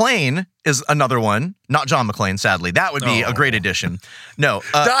 McClane is another one. Not John McClane, sadly. That would be a great addition. No.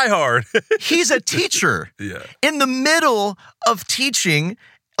 Die Hard. He's a teacher. Yeah. In the middle of teaching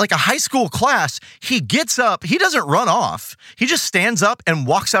like a high school class, he gets up, he doesn't run off. He just stands up and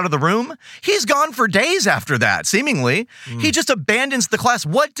walks out of the room. He's gone for days after that, seemingly. He just abandons the class.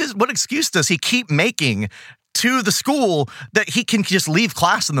 What excuse does he keep making to the school that he can just leave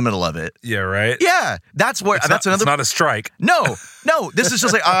class in the middle of it? Yeah, right? Yeah, that's another. It's not a strike. No, this is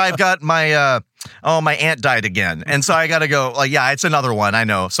just like, I've got my, my aunt died again. And so I got to go, like, yeah, it's another one. I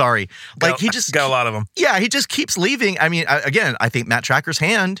know. Sorry. Like, he just got a lot of them. Yeah, he just keeps leaving. I mean, again, I think Matt Tracker's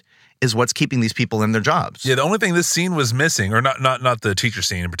hand is what's keeping these people in their jobs. Yeah, the only thing this scene was missing, or not the teacher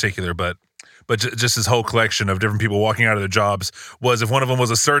scene in particular, but just this whole collection of different people walking out of their jobs, was if one of them was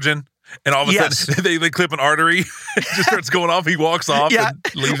a surgeon, and all of a sudden they clip an artery, it just starts going off, he walks off and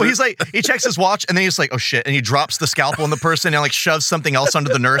leaves he's like, he checks his watch, and then he's like, oh shit, and he drops the scalpel on the person and like shoves something else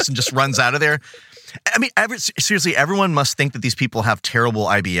under the nurse and just runs out of there. I mean, seriously, everyone must think that these people have terrible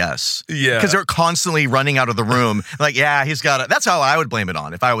IBS. Yeah. Because they're constantly running out of the room. Like, yeah, he's got it. That's how I would blame it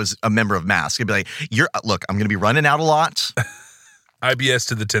on if I was a member of Mask. I'd be like, look, I'm going to be running out a lot. IBS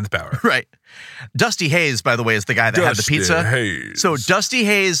to the 10th power. Right. Dusty Hayes, by the way, is the guy that had the pizza. Hayes. So Dusty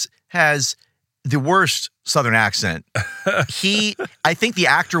Hayes has the worst Southern accent. I think the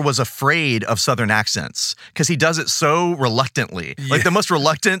actor was afraid of Southern accents because he does it so reluctantly. Yeah. Like the most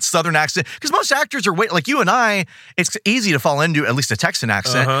reluctant Southern accent. Because most actors are like you and I, it's easy to fall into at least a Texan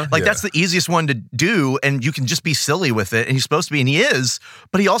accent. That's the easiest one to do, and you can just be silly with it. And he's supposed to be, and he is,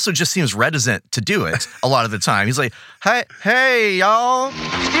 but he also just seems reticent to do it a lot of the time. He's like, hey, y'all.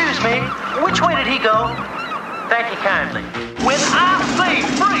 Excuse me, which way did he go? Thank you kindly. When I say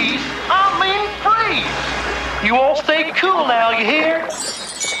freeze, I mean freeze. You all stay cool now, you hear?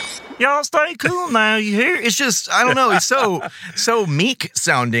 Y'all stay cool now, you hear? It's just, I don't know, he's so meek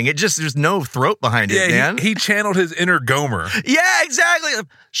sounding. There's no throat behind it, man. He channeled his inner Gomer. Yeah, exactly.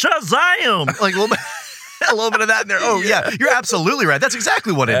 Shazam! Like a little bit of that in there. Oh, yeah. You're absolutely right. That's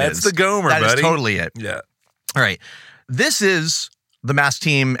exactly what it is. That's the Gomer, buddy. That is totally it. Yeah. All right. This is the Mask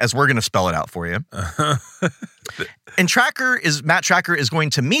team as we're going to spell it out for you. And Matt Tracker is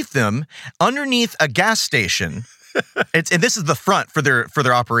going to meet them underneath a gas station. And this is the front for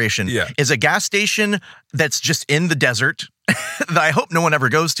their operation. Yeah. Is a gas station that's just in the desert that I hope no one ever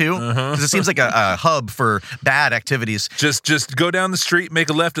goes to because it seems like a hub for bad activities. Just go down the street, make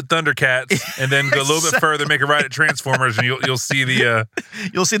a left at Thundercats, and then go a little bit further, make a right at Transformers, and you'll see the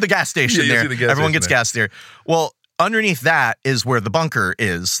you'll see the gas station there. Everyone gets gas there. Well, underneath that is where the bunker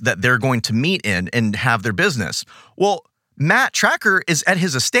is that they're going to meet in and have their business. Well, Matt Tracker is at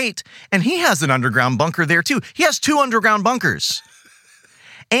his estate, and he has an underground bunker there too. He has 2 underground bunkers.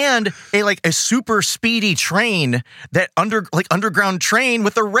 And a super speedy train underground train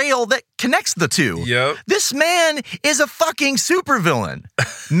with a rail that connects the two. Yep. This man is a fucking supervillain.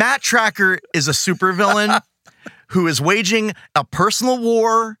 Matt Tracker is a supervillain who is waging a personal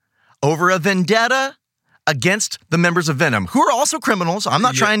war over a vendetta against the members of Venom, who are also criminals. I'm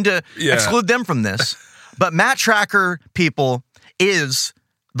not trying to exclude them from this. But Matt Tracker, people, is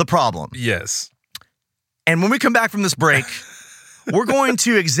the problem. Yes. And when we come back from this break, we're going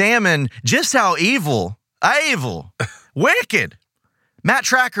to examine just how evil, wicked Matt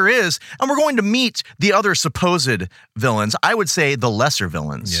Tracker is, and we're going to meet the other supposed villains. I would say the lesser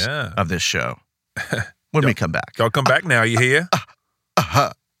villains of this show when we come back. Y'all come back now, you hear?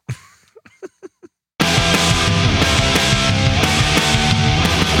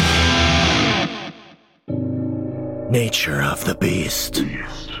 Nature of the Beast.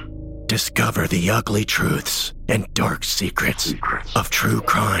 Discover the ugly truths and dark secrets of true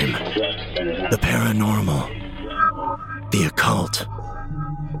crime, the paranormal, the occult,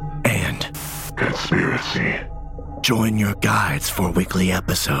 and conspiracy. Join your guides for weekly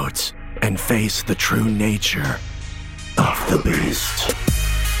episodes and face the true nature of the beast.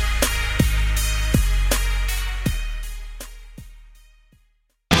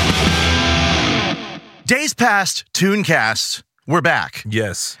 Days past, Tooncast. We're back.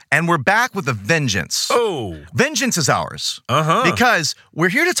 Yes. And we're back with a vengeance. Oh. Vengeance is ours. Because we're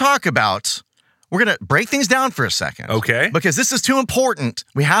here to talk about, we're going to break things down for a second. Okay. Because this is too important.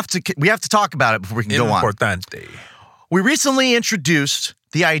 We have to talk about it before we can go on. Importante. We recently introduced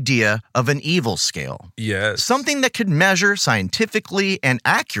the idea of an evil scale. Yes. Something that could measure scientifically and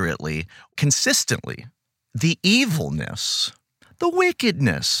accurately, consistently, the evilness, the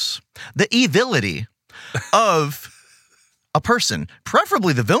wickedness, the evility of a person,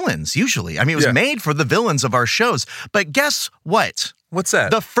 preferably the villains, usually. I mean, it was made for the villains of our shows. But guess what? What's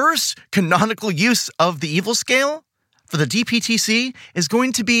that? The first canonical use of the evil scale for the DPTC is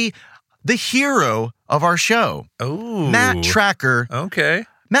going to be the hero of our show. Oh. Matt Tracker. Okay.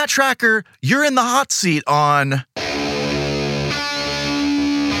 Matt Tracker, you're in the hot seat on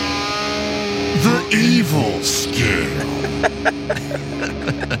the evil scale.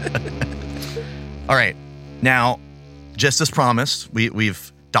 All right. Now, just as promised,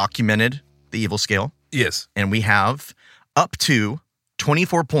 we've documented the evil scale. Yes. And we have up to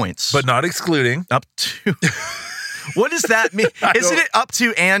 24 points. But not excluding. Up to... What does that mean? Isn't it up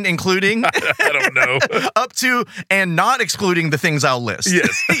to and including? I don't know. Up to and not excluding the things I'll list.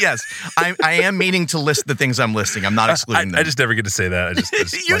 Yes. Yes. I am meaning to list the things I'm listing. I'm not excluding them. I just never get to say that. I just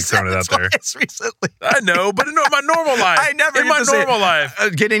You like said throwing it out there. recently. I know, but in my normal life. I never in get my to say normal it.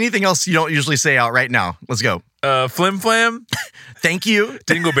 life. Get anything else you don't usually say out right now. Let's go. Flim Flam. Thank you.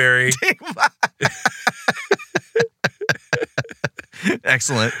 Dingleberry.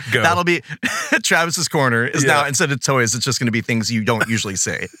 Excellent. Go. That'll be Travis's corner is now, instead of toys, it's just going to be things you don't usually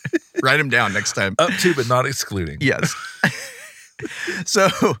say. Write them down next time. Up to, but not excluding. Yes. So,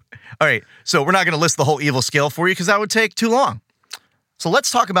 all right. So we're not going to list the whole evil scale for you because that would take too long. So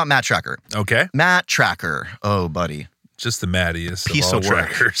let's talk about Matt Tracker. Okay. Matt Tracker. Oh, buddy. Just the mattiest Piece of all of work.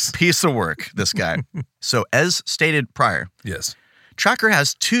 trackers. Piece of work, this guy. So as stated prior, Yes. Tracker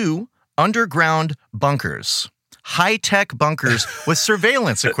has 2 underground bunkers. High-tech bunkers with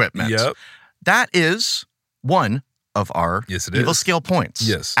surveillance equipment. Yep. That is one of our Yes, it evil is. scale points.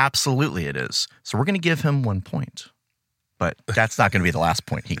 Yes. Absolutely it is. So we're going to give him 1 point. But that's not going to be the last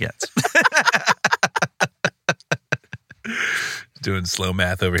point he gets. Doing slow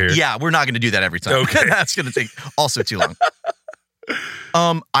math over here. Yeah, we're not going to do that every time. Okay. That's going to take also too long.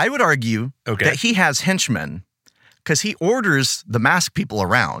 I would argue that he has henchmen because he orders the mask people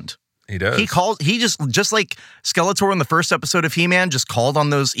around. He does. He just like Skeletor in the first episode of He-Man just called on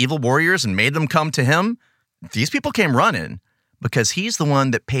those evil warriors and made them come to him. These people came running because he's the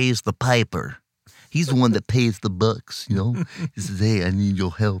one that pays the piper. He's the one that pays the bucks, you know? He says, hey, I need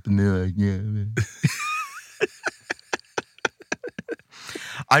your help. And they're like, yeah.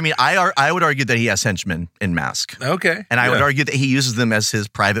 I mean, I would argue that he has henchmen in Mask. Okay. And I would argue that he uses them as his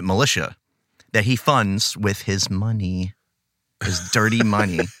private militia that he funds with his money. His dirty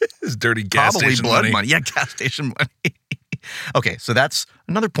money. His dirty gas Probably station blood money. money. Yeah, gas station money. Okay, so that's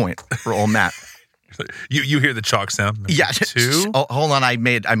another point for old Matt. You hear the chalk sound? Yeah. 2? Oh, hold on, I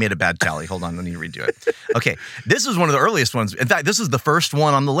made a bad tally. Hold on, I need to redo it. Okay, this is one of the earliest ones. In fact, this is the first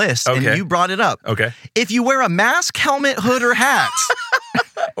one on the list, and you brought it up. Okay. If you wear a mask, helmet, hood, or hat.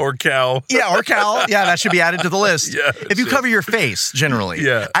 Or cowl. Yeah, or cowl. Yeah, that should be added to the list. Yeah, if you cover your face, generally.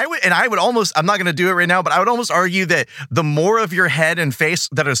 Yeah. I would almost, I'm not going to do it right now, but I would almost argue that the more of your head and face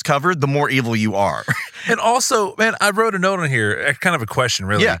that is covered, the more evil you are. And also, man, I wrote a note on here, kind of a question,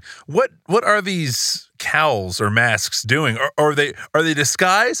 really. Yeah. What are these cowls or masks doing? Are they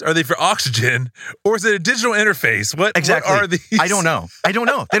disguised? Are they for oxygen? Or is it a digital interface? What are these? I don't know. They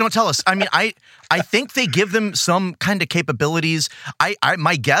don't tell us. I mean, I think they give them some kind of capabilities.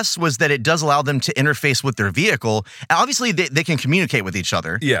 My guess was that it does allow them to interface with their vehicle. And obviously, they can communicate with each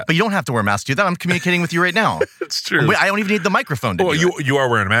other. Yeah. But you don't have to wear a mask to do that. I'm communicating with you right now. It's true. I don't even need the microphone to do it. You are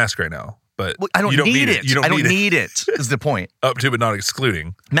wearing a mask right now. But I don't you don't need it. You don't I don't need need it, is the point. Up to, but not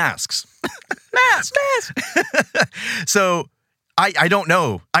excluding. Masks. Mask. So I don't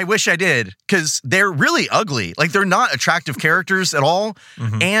know. I wish I did because they're really ugly. Like they're not attractive characters at all.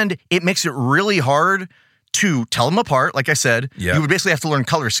 Mm-hmm. And it makes it really hard to tell them apart. Like I said, Yeah. you would basically have to learn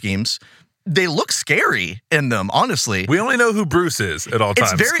color schemes. They look scary in them, honestly. We only know who Bruce is at all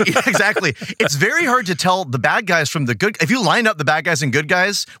times. Exactly. It's very hard to tell the bad guys from the good. If you line up the bad guys and good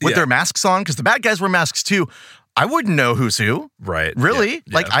guys with their masks on, because the bad guys wear masks too, I wouldn't know who's who. Right. Really?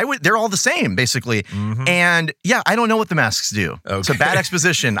 Yeah. Like they're all the same, basically. Mm-hmm. And yeah, I don't know what the masks do. It's a bad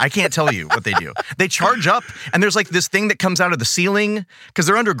exposition. I can't tell you what they do. They charge up and there's like this thing that comes out of the ceiling because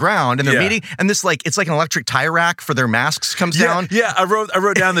they're underground and they're meeting. And this it's like an electric tie rack for their masks comes down. Yeah, I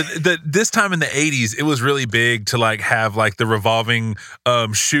wrote down that this time in the 80s, it was really big to have the revolving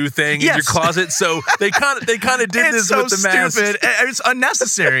shoe thing in your closet. So they kind of did this with the mask. Stupid. It's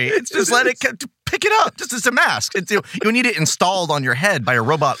unnecessary. It's just let it pick it up. Just it's a mask. You'll need it installed on your head by a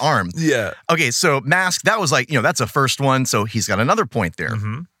robot arm. Yeah. Okay, so mask, that was that's a first one. So he's got another point there.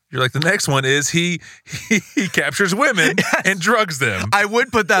 Mm-hmm. You're like, the next one is he captures women and drugs them. I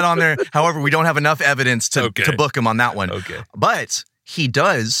would put that on there. However, we don't have enough evidence to book him on that one. Okay. But he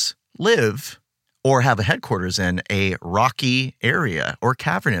does live or have a headquarters in a rocky area or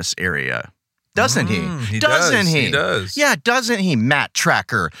cavernous area. Doesn't he? Doesn't he? He does. Yeah, doesn't he? Matt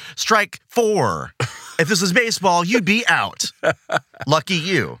Tracker. Strike 4. If this was baseball, you'd be out. Lucky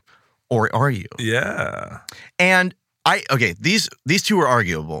you. Or are you? Yeah. And these two are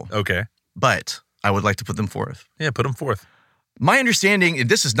arguable. Okay. But I would like to put them forth. Yeah, put them forth. My understanding,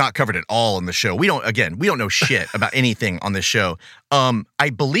 this is not covered at all in the show. We don't know shit about anything on this show.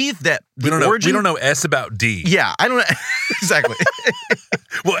 I believe that we don't know S about D. Yeah, I don't know. Exactly.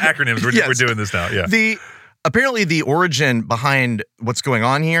 Well, acronyms. We're doing this now. Yeah. Apparently the origin behind what's going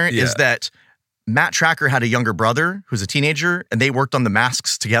on here is that Matt Tracker had a younger brother who's a teenager, and they worked on the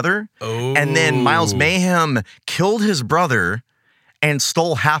masks together. Oh. And then Miles Mayhem killed his brother and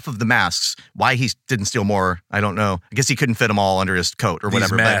stole half of the masks. Why he didn't steal more, I don't know. I guess he couldn't fit them all under his coat or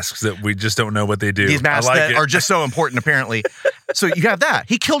whatever. These masks that we just don't know what they do. These masks that are just so important, apparently. So you have that.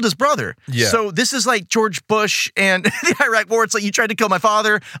 He killed his brother. Yeah. So this is like George Bush and the Iraq War. It's like, you tried to kill my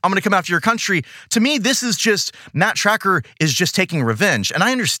father, I'm going to come after your country. To me, this is just, Matt Tracker is just taking revenge. And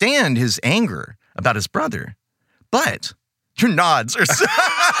I understand his anger about his brother. But your nods are so...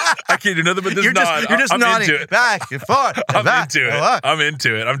 I can't do nothing but this nod. You're just nodding into it. back and forth. I'm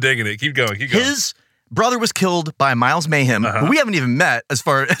into it. I'm digging it. Keep going. His brother was killed by Miles Mayhem, who we haven't even met as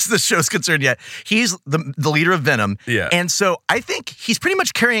far as the show's concerned yet. He's the leader of Venom. Yeah. And so I think he's pretty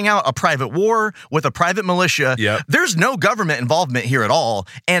much carrying out a private war with a private militia. Yep. There's no government involvement here at all.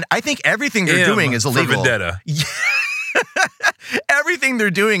 And I think everything they're doing is illegal. For Vendetta. Everything they're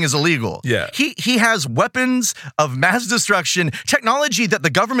doing is illegal. Yeah. He has weapons of mass destruction, technology that the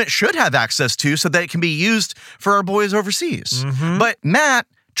government should have access to so that it can be used for our boys overseas. Mm-hmm. But Matt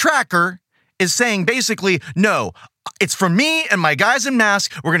Tracker is saying basically, no, it's for me and my guys in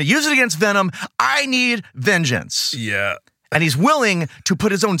masks. We're going to use it against Venom. I need vengeance. Yeah. And he's willing to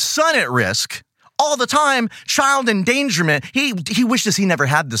put his own son at risk all the time. Child endangerment. He wishes he never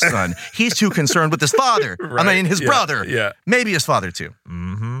had this son. He's too concerned with his father. Right. I mean, his brother. Yeah. Maybe his father, too.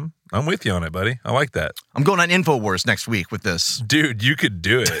 Mm-hmm. I'm with you on it, buddy. I like that. I'm going on InfoWars next week with this. Dude, you could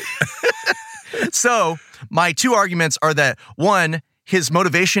do it. So, my two arguments are that, one, his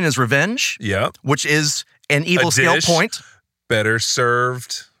motivation is revenge. Yeah. Which is an evil scale point. Better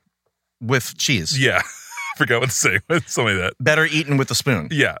served with cheese. Yeah. Forgot what to say. Something like that. Better eaten with a spoon.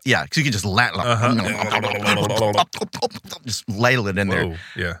 Yeah. Yeah, because you can just just ladle it in there. Whoa.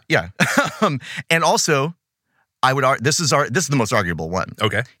 Yeah. Yeah. And also, I would argue, this is the most arguable one.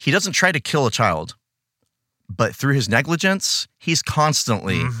 Okay. He doesn't try to kill a child, but through his negligence, he's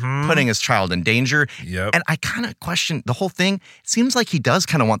constantly putting his child in danger. Yep. And I kind of question the whole thing. It seems like he does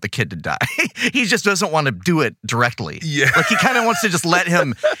kind of want the kid to die. He just doesn't want to do it directly. Yeah. Like he kind of wants to just let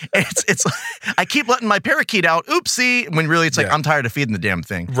him. It's I keep letting my parakeet out. Oopsie. When really it's like, I'm tired of feeding the damn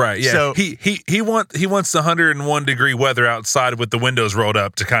thing. Right. Yeah. So he wants the 101 degree weather outside with the windows rolled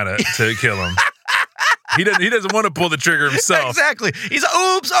up to kill him. He doesn't want to pull the trigger himself. Exactly. He's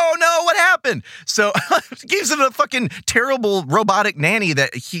oops, oh no, what happened? So gives him a fucking terrible robotic nanny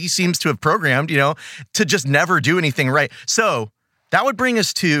that he seems to have programmed, to just never do anything right. So that would bring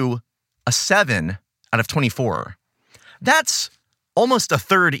us to a 7 out of 24. That's almost a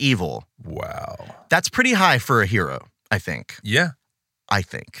third evil. Wow. That's pretty high for a hero, I think. Yeah. I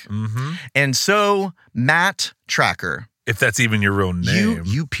think. Mm-hmm. And so Matt Tracker. If that's even your real name.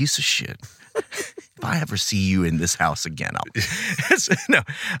 You piece of shit. If I ever see you in this house again, no.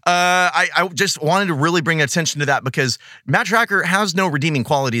 I just wanted to really bring attention to that because Matt Tracker has no redeeming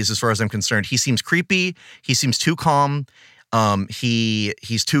qualities as far as I'm concerned. He seems creepy. He seems too calm.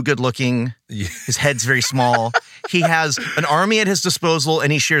 He's too good looking. Yeah. His head's very small. He has an army at his disposal,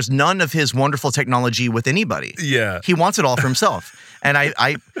 and he shares none of his wonderful technology with anybody. Yeah. He wants it all for himself. And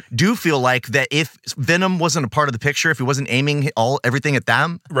I do feel like that if Venom wasn't a part of the picture, if he wasn't aiming everything at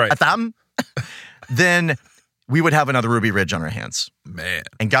them, then we would have another Ruby Ridge on our hands. Man.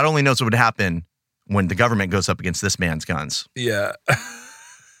 And God only knows what would happen when the government goes up against this man's guns. Yeah.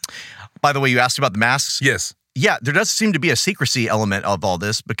 By the way, you asked about the masks? Yes. Yeah, there does seem to be a secrecy element of all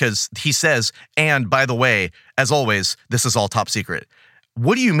this because he says, and by the way, as always, this is all top secret.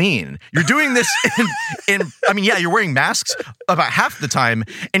 What do you mean? You're doing this you're wearing masks about half the time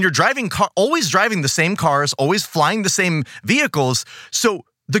and you're always driving the same cars, always flying the same vehicles. So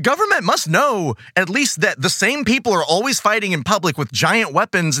the government must know at least that the same people are always fighting in public with giant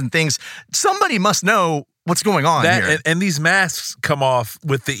weapons and things. Somebody must know what's going on here. And these masks come off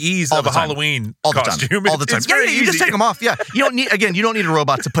with the ease of a Halloween costume. All the time. You just take them off. Yeah. You don't need a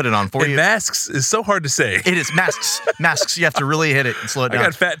robot to put it on for you. Masks is so hard to say. It is. Masks. You have to really hit it and slow it down. I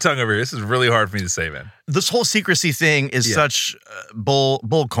got fat tongue over here. This is really hard for me to say, man. This whole secrecy thing is such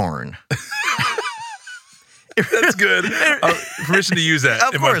bullcorn. That's good. Permission to use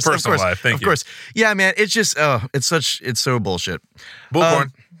that in my personal life. Thank you. Of course. Yeah, man. It's just, it's so bullshit.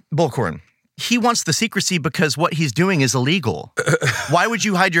 Bullcorn. Bullcorn. he wants the secrecy because what he's doing is illegal. Why would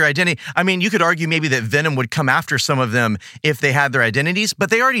you hide your identity? I mean, you could argue maybe that Venom would come after some of them if they had their identities, but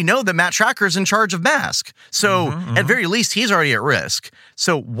they already know that Matt Trakker is in charge of Mask. So at very least, he's already at risk.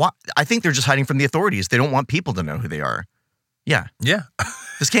 So I think they're just hiding from the authorities. They don't want people to know who they are. Yeah. Yeah.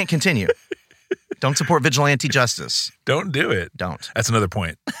 This can't continue. Don't support vigilante justice. Don't do it. Don't. That's another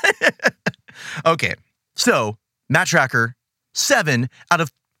point. Okay. So, Matt Trakker, 7 out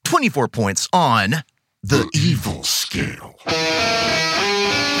of 24 points on the evil scale.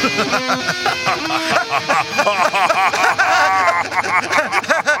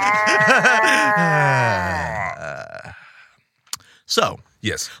 So,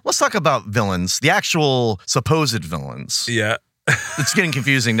 yes, let's talk about villains, the actual supposed villains. Yeah. It's getting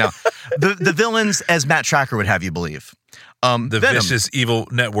confusing now. The villains, as Matt Trakker would have you believe. The Venom. vicious evil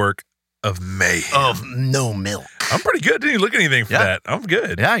network of mayhem. Of no milk. I'm pretty good. Didn't even look at anything for that. I'm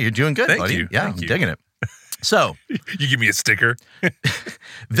good. Yeah, you're doing good, Thank buddy. you. Yeah, Thank I'm you. digging it. So, you give me a sticker.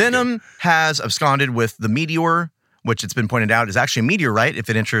 Venom has absconded with the meteor, which it's been pointed out is actually a meteorite if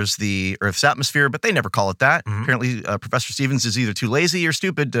it enters the Earth's atmosphere, but they never call it that. Apparently, Professor Stevens is either too lazy or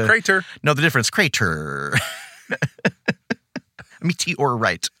stupid to Crater. know the difference. Crater. Meteor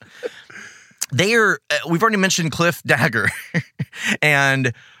right. They are, we've already mentioned Cliff Dagger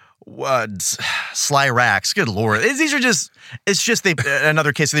and Sly Rax. Good Lord. These are just, it's just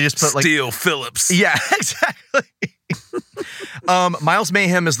another case. They just put like Steel Phillips. Yeah, exactly. Miles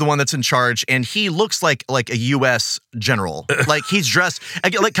Mayhem is the one that's in charge, and he looks like a U.S. general. Like he's dressed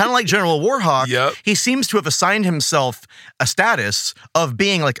like kind of like General Warhawk. Yep. He seems to have assigned himself a status of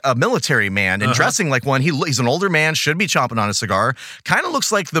being like a military man and dressing like one. He's an older man, should be chomping on a cigar. Kind of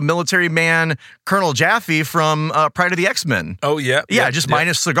looks like the military man Colonel Jaffe from Pride of the X-Men. Oh yeah, yeah, just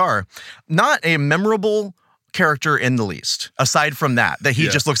minus cigar. Not a memorable character in the least, aside from that he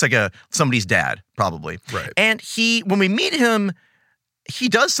just looks like somebody's dad, probably. Right. And when we meet him, he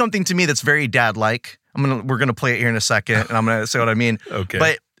does something to me that's very dad-like. We're gonna play it here in a second, and I'm gonna say what I mean. Okay.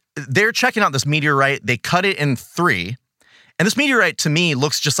 But they're checking out this meteorite. They cut it in 3, and this meteorite to me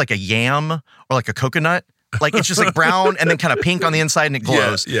looks just like a yam or like a coconut. Like it's just like brown and then kind of pink on the inside and it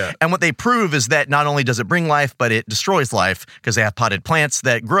glows. Yeah. And what they prove is that not only does it bring life, but it destroys life because they have potted plants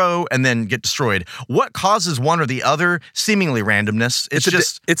that grow and then get destroyed. What causes one or the other? Seemingly randomness.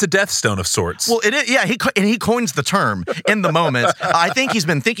 It's a death stone of sorts. Well, it is. Yeah, he coins the term in the moment. I think he's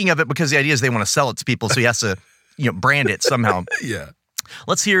been thinking of it because the idea is they want to sell it to people, so he has to brand it somehow. Yeah.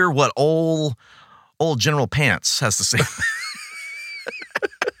 Let's hear what old General Pants has to say.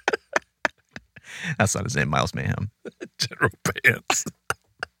 That's not his name, Miles Mayhem. General Pants.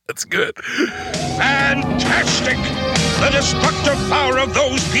 That's good. Fantastic! The destructive power of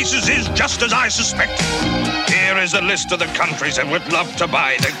those pieces is just as I suspect. Here is a list of the countries that would love to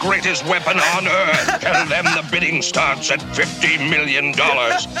buy the greatest weapon on Earth. Tell them the bidding starts at $50 million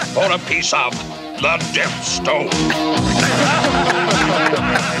for a piece of the Death Stone.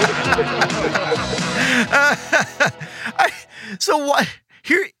 So what?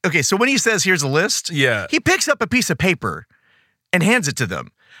 Here, okay, so when he says here's a list, he picks up a piece of paper and hands it to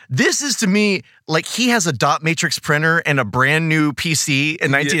them. This is to me like he has a dot matrix printer and a brand new PC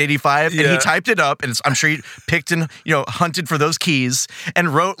in 1985, and he typed it up, and I'm sure he picked and hunted for those keys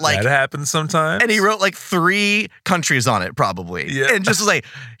and wrote like that happens sometimes. And he wrote like 3 countries on it probably, and just was like,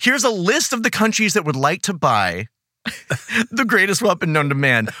 here's a list of the countries that would like to buy the greatest weapon known to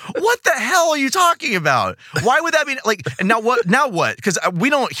man. What the hell are you talking about? Why would that be like? And now what? Because we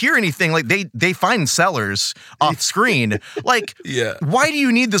don't hear anything. Like they find sellers off screen. Like, why do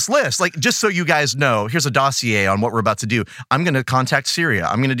you need this list? Like, just so you guys know, here's a dossier on what we're about to do. I'm going to contact Syria.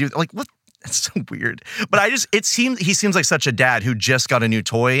 I'm going to do like what? It's so weird. But he seems like such a dad who just got a new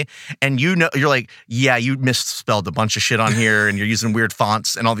toy, and you're like, yeah, you misspelled a bunch of shit on here, and you're using weird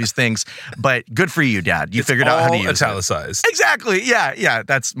fonts and all these things. But good for you, Dad. You figured out how to use italicized. It. Exactly. Yeah.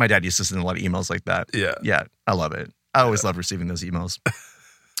 That's my dad used to send a lot of emails like that. Yeah. I love it. I always love receiving those emails.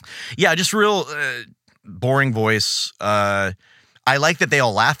 Yeah, just real boring voice. I like that they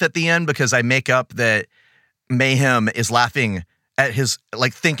all laugh at the end because I make up that Mayhem is laughing at his,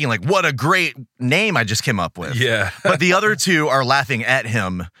 like, thinking like, what a great name I just came up with. Yeah. But the other 2 are laughing at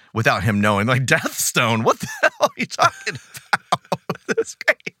him without him knowing. Like, Deathstone, what the hell are you talking about? That's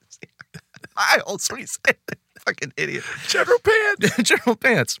crazy. Miles, what are you saying? Fucking idiot. General Pants. General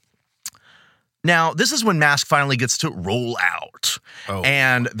Pants. Now, this is when Mask finally gets to roll out. Oh.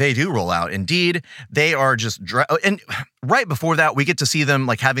 And they do roll out. Indeed, they are just... and right before that, we get to see them,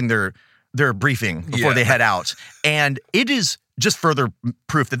 like, having their their briefing before they head out. And it is just further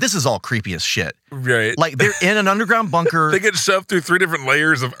proof that this is all creepy as shit. Right. Like they're in an underground bunker. They get shoved through 3 different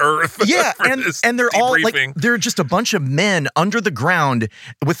layers of earth. Yeah, and they're all like, they're just a bunch of men under the ground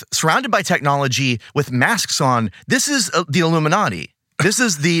surrounded by technology with masks on. This is the Illuminati. This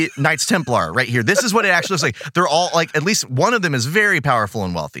is the Knights Templar right here. This is what it actually looks like. They're all like, at least one of them is very powerful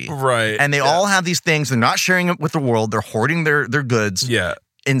and wealthy. Right. And they all have these things. They're not sharing it with the world. They're hoarding their goods. Yeah.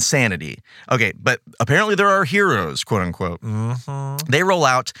 Insanity. Okay, but apparently there are heroes, quote unquote. They roll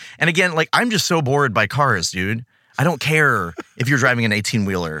out. And again, like, I'm just so bored by cars, dude. I don't care if you're driving an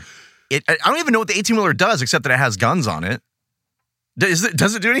 18-wheeler. I don't even know what the 18-wheeler does except that it has guns on it. Does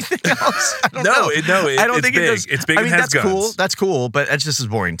it do anything else? I don't know. I don't think it does. It's big and has that's guns. Cool. That's cool, but it's just as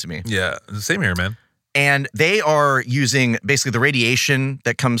boring to me. Yeah, same here, man. And they are using basically the radiation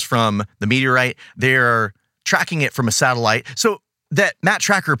that comes from the meteorite. They're tracking it from a satellite. So that Matt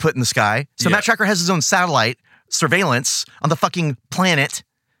Tracker put in the sky. So Matt Tracker has his own satellite surveillance on the fucking planet.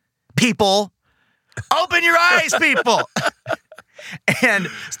 People, open your eyes, people. And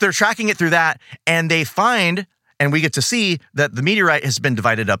they're tracking it through that, and they find, and we get to see that the meteorite has been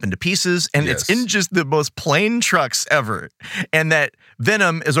divided up into pieces, and it's in just the most plain trucks ever. And that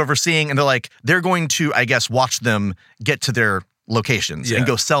Venom is overseeing, and they're going to, I guess, watch them get to their locations and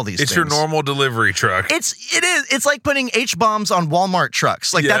go sell these things. It's your normal delivery truck. It is. It's like putting H-bombs on Walmart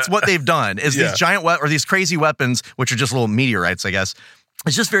trucks. Like, that's what they've done, is these giant or these crazy weapons, which are just little meteorites, I guess.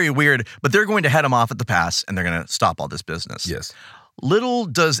 It's just very weird, but they're going to head them off at the pass, and they're going to stop all this business. Yes. Little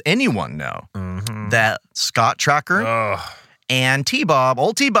does anyone know that Scott Tracker and T-Bob,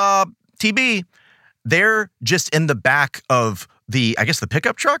 old T-Bob, TB, they're just in the back of the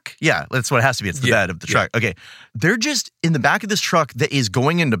pickup truck? Yeah, that's what it has to be. It's the bed of the truck. Okay. They're just in the back of this truck that is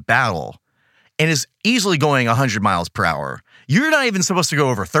going into battle and is easily going 100 miles per hour. You're not even supposed to go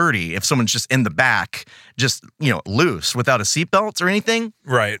over 30 if someone's just in the back, just, loose without a seatbelt or anything.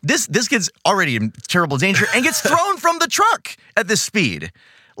 Right. This kid's already in terrible danger and gets thrown from the truck at this speed.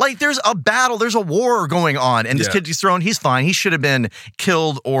 Like, there's a battle, there's a war going on, and this kid gets thrown. He's fine. He should have been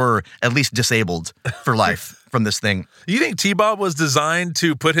killed or at least disabled for life from this thing. You think T-Bob was designed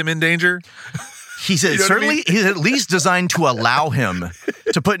to put him in danger? He's he's at least designed to allow him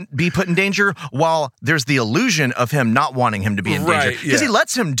to be put in danger, while there's the illusion of him not wanting him to be in danger. Because he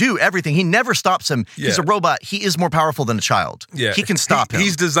lets him do everything. He never stops him. He's a robot. He is more powerful than a child. Yeah. He can stop him.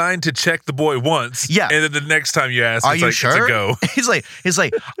 He's designed to check the boy once. Yeah. And then the next time you ask, are you sure? It's a go. He's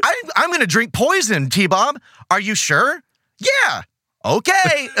like, I'm going to drink poison, T-Bob. Are you sure? Yeah.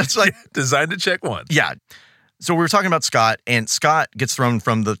 Okay. It's like designed to check once. Yeah. So we were talking about Scott, and Scott gets thrown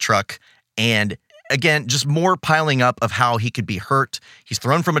from the truck, and again, just more piling up of how he could be hurt. He's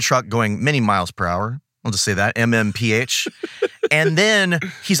thrown from a truck going many miles per hour. I'll just say that, MMPH. And then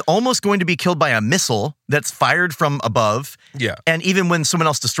he's almost going to be killed by a missile that's fired from above. Yeah. And even when someone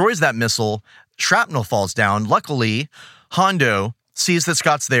else destroys that missile, shrapnel falls down. Luckily, Hondo sees that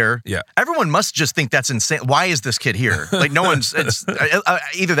Scott's there. Yeah. Everyone must just think that's insane. Why is this kid here? Like, no one's, it's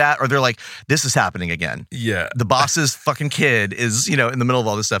either that or they're like, this is happening again. Yeah. The boss's fucking kid is, in the middle of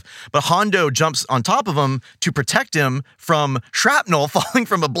all this stuff. But Hondo jumps on top of him to protect him from shrapnel falling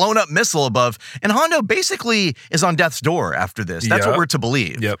from a blown up missile above. And Hondo basically is on death's door after this. That's what we're to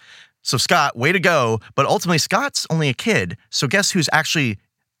believe. Yep. So Scott, way to go. But ultimately, Scott's only a kid. So guess who's actually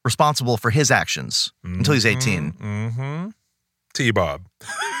responsible for his actions until he's 18? Mm-hmm. T-Bob.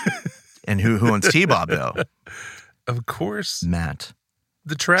 And who owns T-Bob, though? Of course. Matt.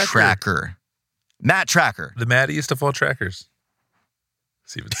 The Tracker. Matt Tracker. The mattiest of all trackers.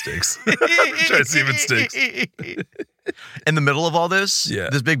 See if it sticks. Try to see if it sticks. In the middle of all this,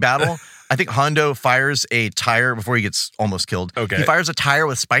 this big battle, I think Hondo fires a tire before he gets almost killed. Okay. He fires a tire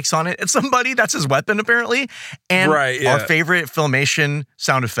with spikes on it at somebody. That's his weapon, apparently. And our favorite Filmation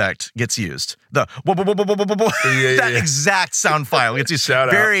sound effect gets used. The that exact sound file gets used.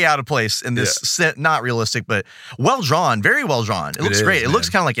 Very out of place in this, not realistic, but well drawn, very well drawn. It looks great. Man. It looks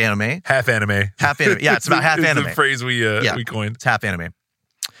kind of like anime. Half anime. Half anime. Yeah, it's about half anime. The phrase we coined. It's half anime.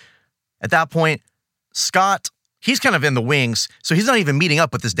 At that point, Scott, he's kind of in the wings, so he's not even meeting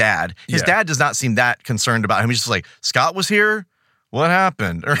up with his dad. His dad does not seem that concerned about him. He's just like, Scott was here? What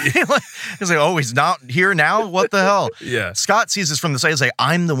happened? Or he's like, oh, he's not here now? What the hell? Yeah. Scott sees this from the side. He's like,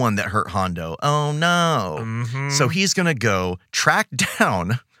 I'm the one that hurt Hondo. Oh, no. Mm-hmm. So he's going to go track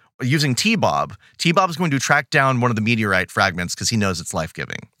down, using T-Bob. T-Bob is going to track down one of the meteorite fragments because he knows it's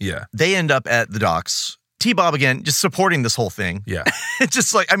life-giving. Yeah. They end up at the docks. T-Bob, again, just supporting this whole thing. Yeah. It's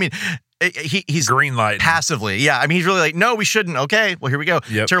just like, he's green light passively. Yeah. He's really like, no, we shouldn't. Okay. Well, here we go.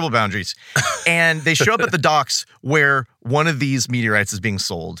 Yep. Terrible boundaries. And they show up at the docks where one of these meteorites is being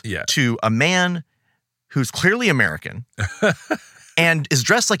sold to a man who's clearly American and is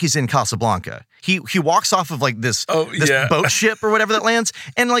dressed like he's in Casablanca. He walks off of like this boat ship or whatever that lands,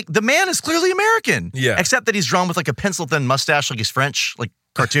 and like the man is clearly American. Yeah. Except that he's drawn with like a pencil thin mustache, like he's French, like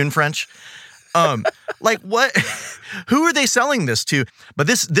cartoon French. Like what? Who are they selling this to? But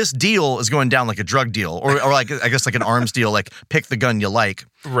this deal is going down like a drug deal, or like I guess like an arms deal, like pick the gun you like.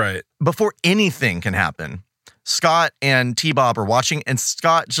 Right. Before anything can happen, Scott and T-Bob are watching, and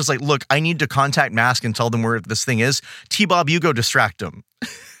Scott's just like, look, I need to contact Mask and tell them where this thing is. T-Bob, you go distract him.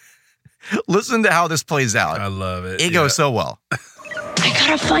 Listen to how this plays out. I love it. It goes so well. I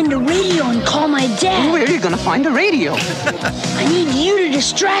gotta find a radio and call my dad. Where are you gonna find a radio? I need you to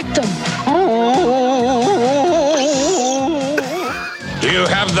distract them. Do you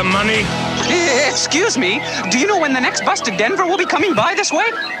have the money? Excuse me, do you know when the next bus to Denver will be coming by this way?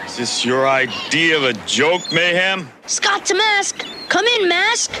 Is this your idea of a joke, Mayhem? Scott to Mask. Come in,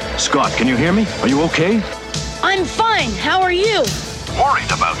 Mask. Scott, can you hear me? Are you okay? I'm fine. How are you?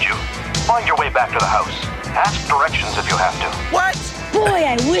 Worried about you. Find your way back to the house. Ask directions if you have to. What? Boy,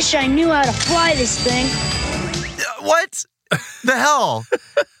 I wish I knew how to fly this thing. What the hell?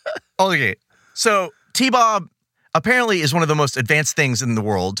 Okay, so T-Bob apparently is one of the most advanced things in the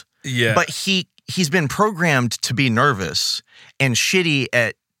world. Yeah. But he's been programmed to be nervous and shitty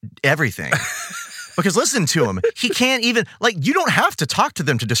at everything. Because listen to him. He can't even, like, you don't have to talk to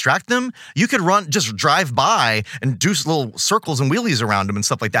them to distract them. You could just drive by and do little circles and wheelies around them and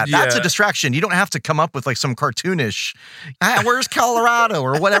stuff like that. That's a distraction. You don't have to come up with like some cartoonish, where's Colorado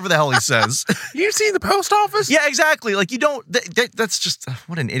or whatever the hell he says. You seen the post office? Yeah, exactly. Like you don't, that's just,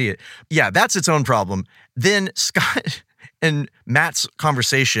 what an idiot. Yeah, that's its own problem. Then Scott and Matt's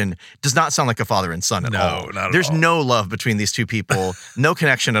conversation does not sound like a father and son at all. No, not at There's all. no love between these two people, no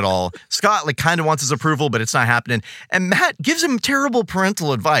connection at all. Scott like kind of wants his approval, but it's not happening. And Matt gives him terrible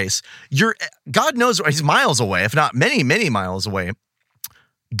parental advice. God knows he's miles away, if not many, many miles away.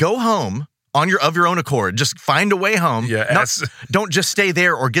 Go home of your own accord. Just find a way home. Yeah. Don't just stay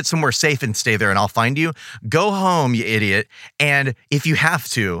there or get somewhere safe and stay there and I'll find you. Go home, you idiot. And if you have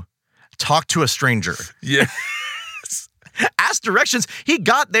to, talk to a stranger. Yeah. Ask directions. He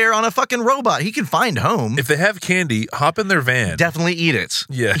got there on a fucking robot. He can find home. If they have candy, hop in their van. Definitely eat it.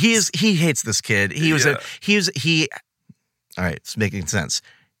 Yeah. He hates this kid. All right, it's making sense.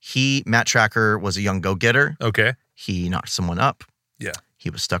 Matt Tracker was a young go-getter. Okay. He knocked someone up. Yeah.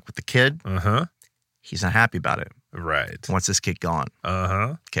 He was stuck with the kid. Uh-huh. He's not happy about it. Right. Wants this kid gone.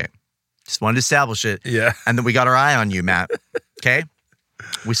 Uh-huh. Okay. Just wanted to establish it. Yeah. And then we got our eye on you, Matt. Okay?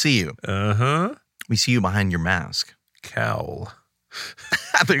 We see you. Uh-huh. We see you behind your mask. Cowl.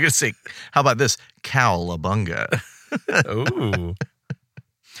 They're going to say, how about this? Cowabunga. Ooh.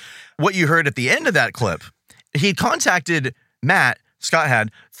 What you heard at the end of that clip, he contacted Matt, Scott had,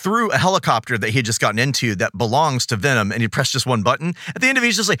 through a helicopter that he had just gotten into that belongs to Venom, and he pressed just one button. At the end of it,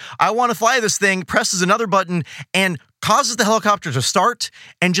 he's just like, I want to fly this thing, presses another button, and causes the helicopter to start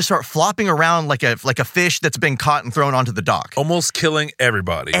and just start flopping around like a fish that's been caught and thrown onto the dock. Almost killing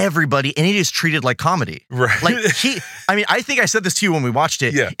everybody. Everybody, and it is treated like comedy. Right. Like I think I said this to you when we watched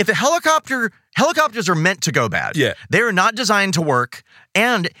it. Yeah. If a helicopters are meant to go bad. Yeah. They are not designed to work.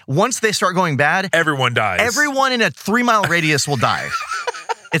 And once they start going bad, everyone dies. Everyone in a 3-mile radius will die.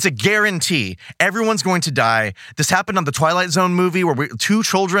 It's a guarantee. Everyone's going to die. This happened on the Twilight Zone movie where 2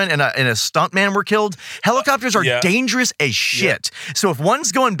 children and a stuntman were killed. Helicopters are dangerous as shit. Yeah. So if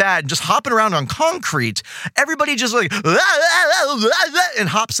one's going bad, just hopping around on concrete, everybody just like and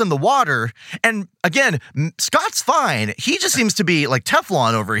hops in the water. And again, Scott's fine. He just seems to be like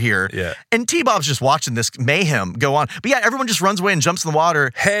Teflon over here. Yeah. And T-Bob's just watching this mayhem go on. But yeah, everyone just runs away and jumps in the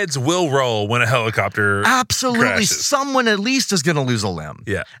water. Heads will roll when a helicopter crashes. Someone at least is going to lose a limb.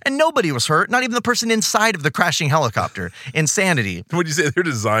 Yeah. And nobody was hurt, not even the person inside of the crashing helicopter. Insanity. Would you say they're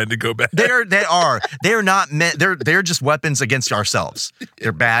designed to go bad? They are. They're not meant. They're just weapons against ourselves.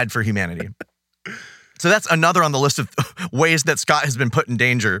 They're bad for humanity. So that's another on the list of ways that Scott has been put in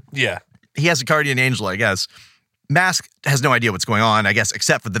danger. Yeah. He has a guardian angel, I guess. Mask has no idea what's going on, I guess,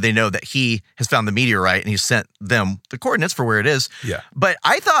 except for that they know that he has found the meteorite and he's sent them the coordinates for where it is. Yeah. But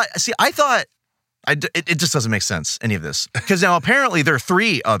I thought it just doesn't make sense, any of this. Because now apparently there are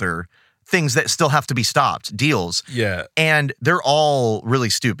 3 other things that still have to be stopped, deals. Yeah. And they're all really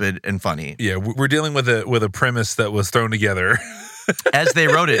stupid and funny. Yeah, we're dealing with a premise that was thrown together. As they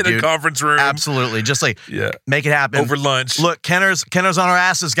wrote it, in a conference room. Absolutely. Just like, make it happen. Over lunch. Look, Kenner's on our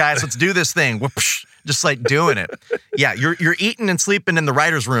asses, guys. Let's do this thing. Just like doing it. Yeah, you're eating and sleeping in the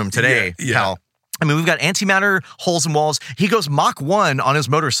writer's room today, Cal. I mean, we've got antimatter, holes and walls. He goes Mach 1 on his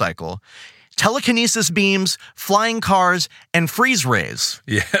motorcycle. telekinesis beams, flying cars, and freeze rays.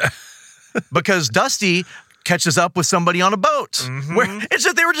 Yeah. Because Dusty catches up with somebody on a boat. Where it's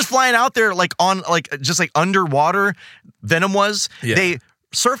just they were just flying out there like on just like underwater. Venom was. Yeah. They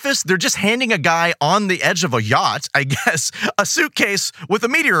surface, they're just handing a guy on the edge of a yacht, I guess, a suitcase with a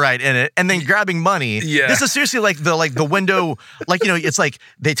meteorite in it and then grabbing money. Yeah. This is seriously like the window, like, you know, it's like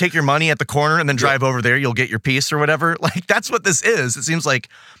they take your money at the corner and then drive over there, you'll get your piece or whatever. Like, that's what this is. It seems like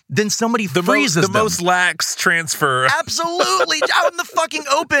then somebody freezes them. The most lax transfer. Absolutely. Out in the fucking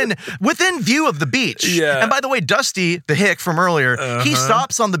open within view of the beach. Yeah. And by the way, Dusty, the hick from earlier, he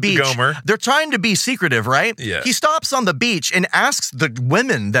stops on the beach. Gomer. They're trying to be secretive, right? Yeah. He stops on the beach and asks the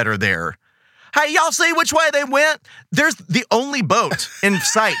women that are there, hey, y'all see which way they went? There's the only boat in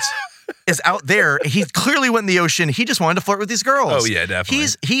sight is out there. He clearly went in the ocean. He just wanted to flirt with these girls. Oh, yeah,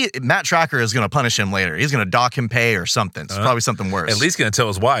 definitely. Matt Tracker is going to punish him later. He's going to dock him pay or something. It's probably something worse. At least going to tell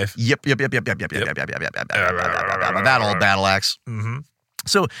his wife. Yep. That old battle axe.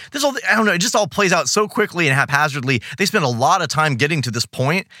 So this whole, I don't know, it just all plays out so quickly and haphazardly. They spend a lot of time getting to this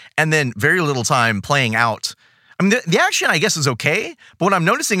point and then very little time playing out. I mean, the action, I guess, is okay, but what I'm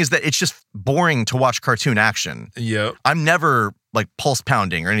noticing is that it's just boring to watch cartoon action. Yep. I'm never, like, pulse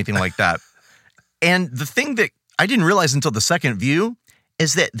pounding or anything like that. And the thing that I didn't realize until the second view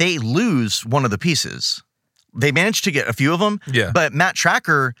is that they lose one of the pieces. They managed to get a few of them, but Matt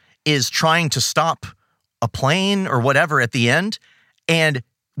Tracker is trying to stop a plane or whatever at the end, and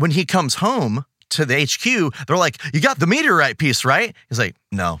when he comes home to the HQ, they're like, you got the meteorite piece, right? He's like,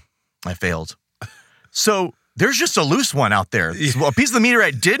 no, I failed. So there's just a loose one out there. Well, a piece of the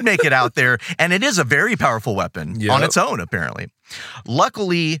meteorite did make it out there, and it is a very powerful weapon on its own, apparently.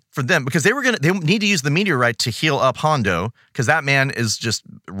 Luckily for them, because they need to use the meteorite to heal up Hondo, because that man is just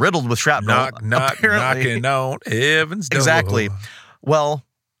riddled with shrapnel. Knocking on heaven's door. Exactly. Well,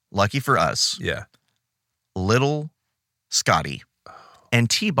 lucky for us. Yeah. Little Scotty and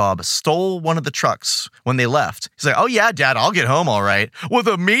T-Bob stole one of the trucks when they left. He's like, oh yeah, Dad, I'll get home all right. With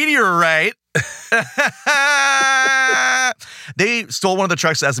a meteorite. They stole one of the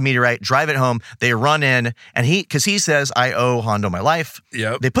trucks as a meteorite, drive it home. They run in, and because he says, I owe Hondo my life.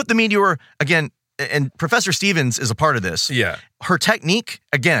 Yep. They put the meteor, again, and Professor Stevens is a part of this. Yeah. Her technique,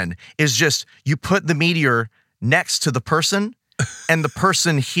 again, is just you put the meteor next to the person, and the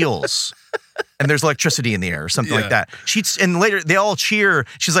person heals. And there's electricity in the air or something like that. And later they all cheer.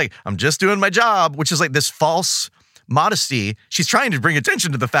 She's like, I'm just doing my job, which is like this false modesty. She's trying to bring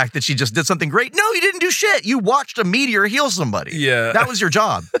attention to the fact that she just did something great. No, you didn't do shit. You watched a meteor heal somebody. Yeah. That was your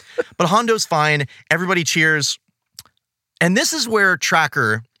job. But Hondo's fine. Everybody cheers. And this is where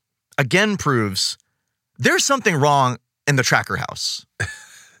Tracker again proves there's something wrong in the Tracker house.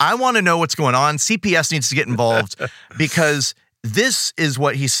 I want to know what's going on. CPS needs to get involved because this is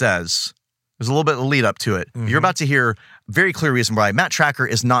what he says. There's a little bit of lead up to it. You're about to hear a very clear reason why Matt Tracker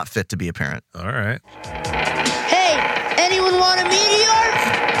is not fit to be a parent. All right. Hey, anyone want a meteor?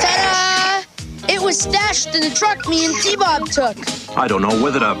 Ta-da! It was stashed in the truck me and T-Bob took. I don't know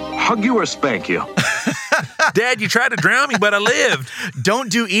whether to hug you or spank you. Dad, you tried to drown me, but I lived.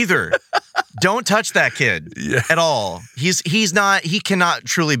 Don't do either. Don't touch that kid at all. He cannot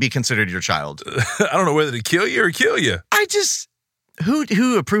truly be considered your child. I don't know whether to kill you or kill you.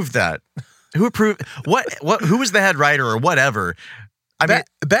 Who approved that? Who approved what who was the head writer or whatever?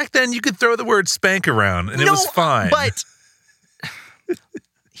 Back then you could throw the word spank around and it was fine. But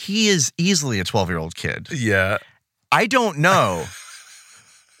he is easily a 12-year-old kid. Yeah. I don't know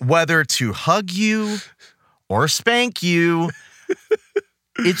whether to hug you or spank you.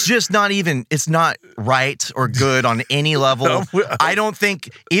 It's just it's not right or good on any level. I don't think,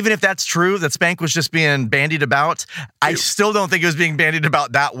 even if that's true, that spank was just being bandied about, I still don't think it was being bandied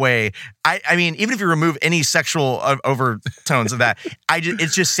about that way. I mean, even if you remove any sexual overtones of that,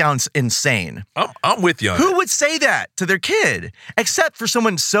 it just sounds insane. I'm with you on Who would say that to their kid, except for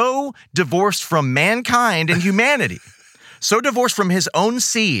someone so divorced from mankind and humanity, so divorced from his own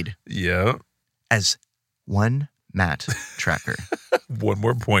seed as one Matt Tracker. One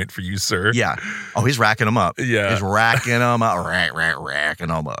more point for you, sir. Yeah. Oh, he's racking them up. Yeah. He's racking them up. Racking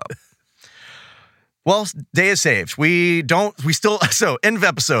them up. Well, day is saved. So end of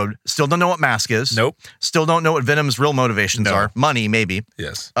episode, still don't know what Mask is. Nope. Still don't know what Venom's real motivations are. Money, maybe.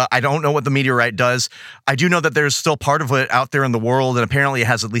 Yes. I don't know what the meteorite does. I do know that there's still part of it out there in the world, and apparently it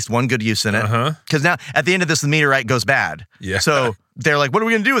has at least one good use in it. Because now, at the end of this, the meteorite goes bad. Yeah. So they're like, what are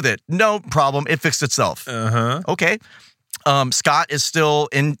we going to do with it? No problem. It fixed itself. Okay. Scott is still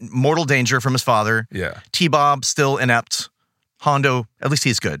in mortal danger from his father. Yeah. T-Bob still inept. Hondo, at least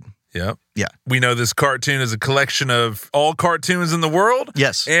he's good. Yep. Yeah. We know this cartoon is a collection of all cartoons in the world.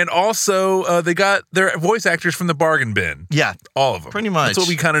 Yes. And also, they got their voice actors from the bargain bin. Yeah. All of them. Pretty much. That's what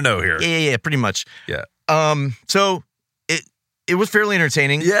we kind of know here. Yeah, pretty much. Yeah. So it was fairly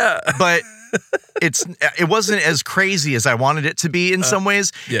entertaining. Yeah. But it wasn't as crazy as I wanted it to be in some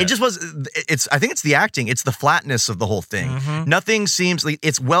ways. Yeah. It just was. I think it's the acting. It's the flatness of the whole thing. Mm-hmm. Nothing seems like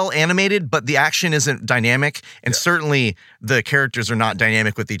it's well animated, but the action isn't dynamic, and certainly the characters are not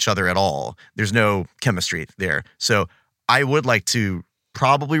dynamic with each other at all. There's no chemistry there. So I would like to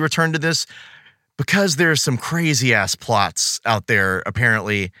probably return to this because there's some crazy ass plots out there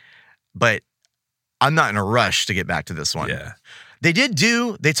apparently, but I'm not in a rush to get back to this one. Yeah. They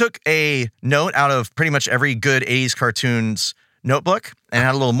took a note out of pretty much every good 80s cartoons notebook and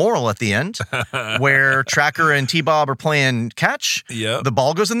had a little moral at the end where Tracker and T-Bob are playing catch. Yep. The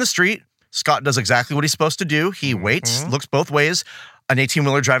ball goes in the street. Scott does exactly what he's supposed to do. He waits, looks both ways. An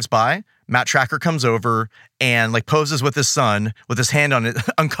 18-wheeler drives by. Matt Tracker comes over and like poses with his son with his hand on it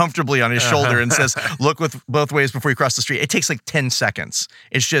uncomfortably on his shoulder and says, look with both ways before you cross the street. It takes like 10 seconds.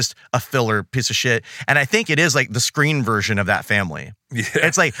 It's just a filler piece of shit. And I think it is like the screen version of That Family. Yeah.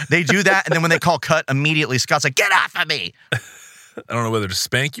 It's like they do that. And then when they call cut immediately, Scott's like, get off of me. I don't know whether to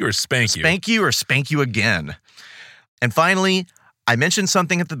spank you or spank you. Spank you or spank you again. And finally, I mentioned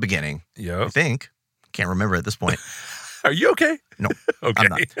something at the beginning. Yep. I think. Can't remember at this point. Are you okay? No. Okay. I'm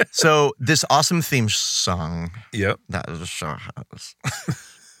not. So this awesome theme song. Yep. That is a show house.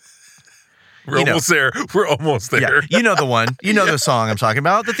 We're almost there. We're almost there. Yeah, you know the one. You know the song I'm talking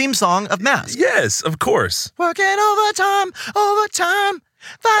about. The theme song of Mask. Yes, of course. Working overtime,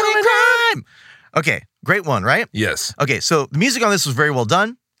 fighting crime. Okay, great one, right? Yes. Okay, so the music on this was very well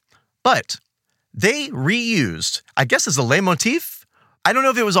done, but they reused, I guess it's a leitmotif. I don't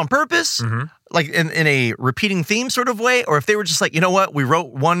know if it was on purpose, like in a repeating theme sort of way, or if they were just like, you know what, we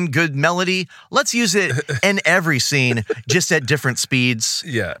wrote one good melody, let's use it in every scene, just at different speeds.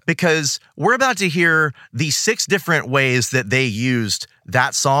 Yeah. Because we're about to hear the 6 different ways that they used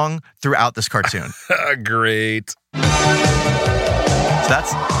that song throughout this cartoon. Great. So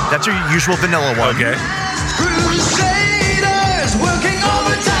that's your usual vanilla one. Okay. Crusaders working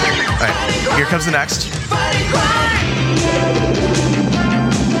overtime. All right, here comes the next.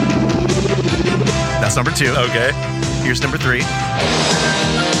 That's number 2. Okay. Here's number 3. Your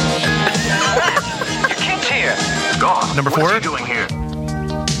kid's here. Gone. Number 4. What's he doing here?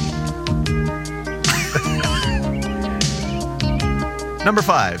 Number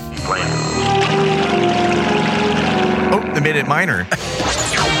 5. Oh, they made it minor.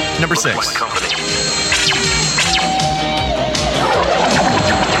 Number 6. Like company.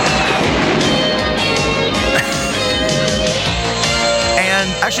 And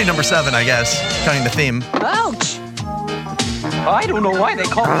actually number 7, I guess, counting the theme. Ouch! I don't know why they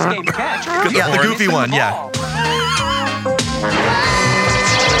call this game catch. Yeah, the goofy one, yeah.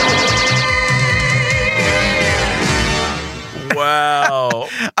 Wow.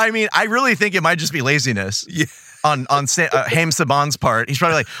 I mean, I really think it might just be laziness. Yeah. On Haim Saban's part. He's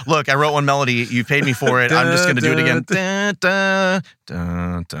probably like, look, I wrote one melody. You paid me for it. I'm just going to do it again. Dun, dun,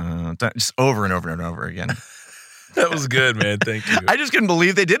 dun, dun, dun. Just over and over and over again. That was good, man. Thank you. I just couldn't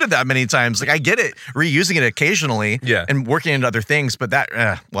believe they did it that many times. Like, I get it, reusing it occasionally and working into other things, but that,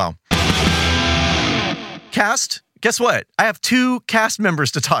 well. Cast, guess what? I have 2 cast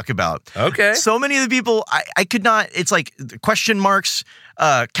members to talk about. Okay. So many of the people, I could not, it's like question marks,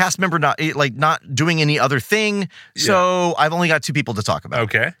 cast member not doing any other thing. So I've only got 2 people to talk about.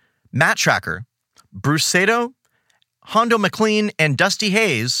 Okay. Matt Tracker, Bruce Sato, Hondo McLean, and Dusty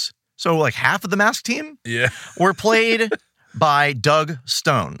Hayes. So like half of the Mask team were played by Doug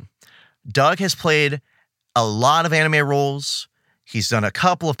Stone. Doug has played a lot of anime roles. He's done a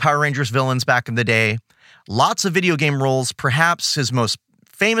couple of Power Rangers villains back in the day. Lots of video game roles. Perhaps his most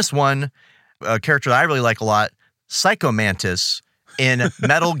famous one, a character that I really like a lot, Psycho Mantis in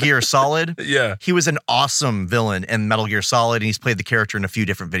Metal Gear Solid. Yeah. He was an awesome villain in Metal Gear Solid, and he's played the character in a few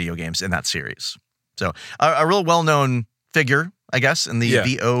different video games in that series. So a real well-known figure, I guess, in the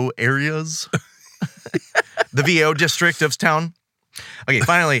VO areas. The VO district of town. Okay,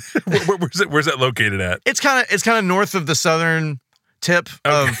 finally. Where's that located at? It's kind of north of the southern tip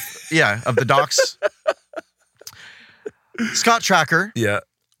of the docks. Scott Tracker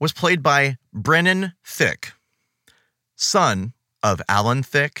was played by Brennan Thicke, son of Alan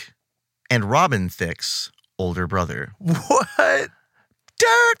Thicke and Robin Thicke's older brother. What?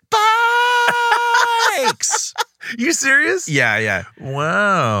 Dirt bikes! You serious? Yeah.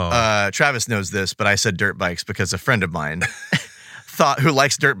 Wow. Travis knows this, but I said dirt bikes because a friend of mine who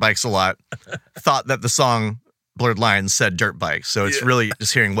likes dirt bikes a lot, thought that the song blurred lines said dirt bike. So it's really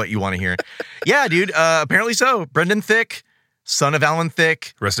just hearing what you want to hear. Yeah, dude. Apparently so. Brendan Thicke, son of Alan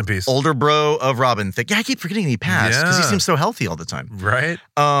Thicke. Rest in peace. Older bro of Robin Thicke. Yeah, I keep forgetting he passed because he seems so healthy all the time. Right.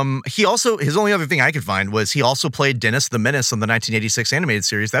 He also, his only other thing I could find was he also played Dennis the Menace on the 1986 animated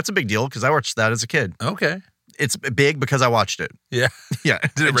series. That's a big deal because I watched that as a kid. Okay. It's big because I watched it. Yeah. Yeah.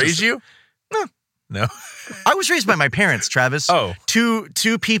 Did it raise you? No. I was raised by my parents, Travis. Oh. Two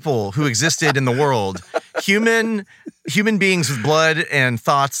people who existed in the world. Human beings with blood and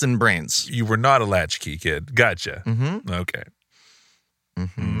thoughts and brains. You were not a latchkey kid. Gotcha. Mm-hmm. Okay.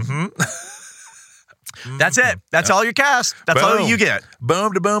 That's it. That's all your cast. That's all you get.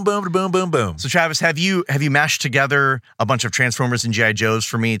 Boom to boom, boom to boom, boom, boom. So Travis, have you mashed together a bunch of Transformers and G.I. Joes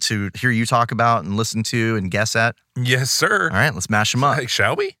for me to hear you talk about and listen to and guess at? Yes, sir. All right, let's mash them up.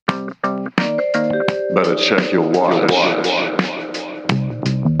 Shall we? Better check your watch.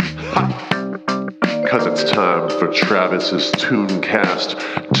 Because it's time for Travis's Tooncast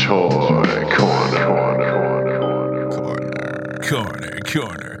Toy Corner.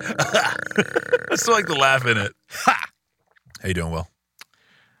 I still like the laugh in it. Ha! How you doing, Will?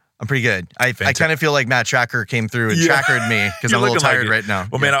 I'm pretty good. I kind of feel like Matt Tracker came through and trackered me because I'm a little tired right now.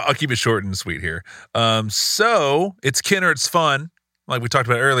 Well, man, I'll keep it short and sweet here. So it's Kenner, it's fun. Like we talked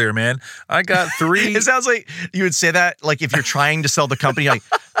about earlier, man. I got 3. It sounds like you would say that like if you're trying to sell the company, like,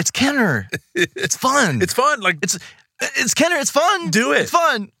 it's Kenner. It's fun. It's fun. Like it's Kenner. It's fun. Do it. It's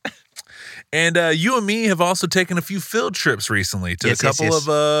fun. And you and me have also taken a few field trips recently to a couple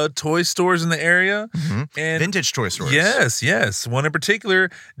of toy stores in the area. Mm-hmm. And vintage toy stores. Yes. One in particular,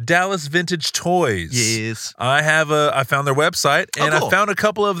 Dallas Vintage Toys. Yes. I found their website, and cool. I found a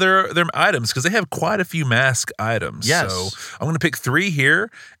couple of their items because they have quite a few mask items. Yes. So I'm going to pick 3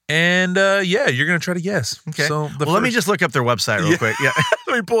 here. And you're going to try to guess. Okay. So let me just look up their website real quick. Yeah.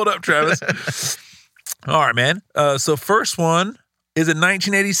 Let me pull it up, Travis. All right, man. So first one is a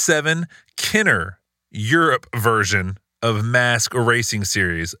 1987 Kenner Europe version of Mask Racing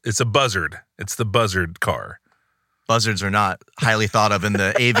Series. It's a Buzzard. It's the Buzzard car. Buzzards are not highly thought of in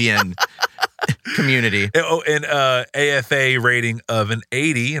the avian community. Oh, and AFA rating of an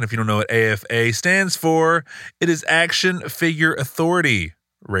 80. And if you don't know what AFA stands for, it is Action Figure Authority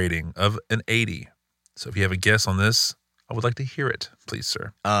rating of an 80. So if you have a guess on this, I would like to hear it, please,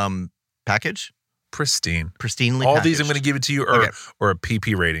 sir. Package? Pristinely all packaged. These I'm going to give it to you or a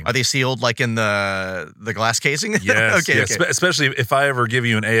PP rating. Are they sealed like in the glass casing? Yes. Okay. Especially if I ever give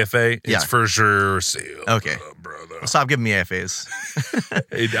you an AFA, it's for sure sealed. Okay. Brother. Well, stop giving me AFAs.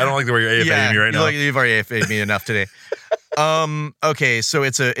 I don't like the way you're AFAing me right now. You've already AFA'd me enough today. Okay, so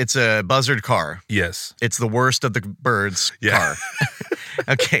it's a Buzzard car. Yes. It's the worst of the birds car.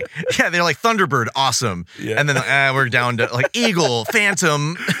 Okay. Yeah, they're like Thunderbird, awesome. Yeah. And then we're down to like Eagle,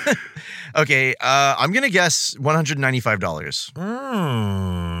 Phantom. Okay, I'm going to guess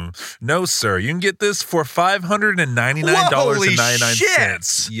 $195. No, sir. You can get this for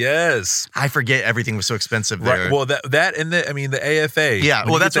 $599.99. Yes. I forget everything was so expensive there. Right. Well, that and the AFA. Yeah,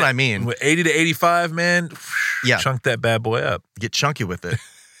 well, that's what I mean. 80 to 85, man. Chunk that bad boy up. Get chunky with it.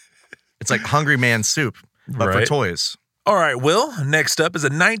 It's like Hungry Man soup, but for toys. All right, Will. Next up is a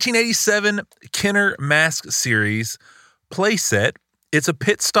 1987 Kenner Mask Series playset. It's a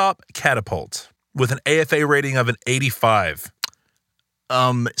pit stop catapult with an AFA rating of an 85.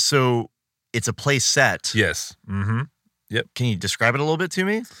 So it's a play set. Yes. Mm-hmm. Yep. Can you describe it a little bit to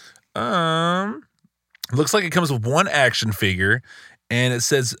me? Looks like it comes with one action figure, and it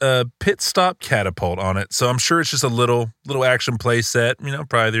says pit stop catapult on it. So I'm sure it's just a little action play set. You know,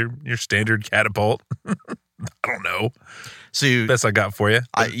 probably your standard catapult. I don't know. So best I got for you.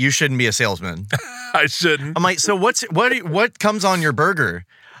 You shouldn't be a salesman. I shouldn't. I'm like, so what comes on your burger?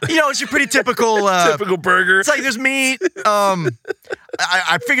 You know, it's your pretty typical typical burger. It's like there's meat.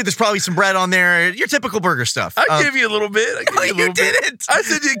 I figured there's probably some bread on there. Your typical burger stuff. I gave you a little bit. You didn't. I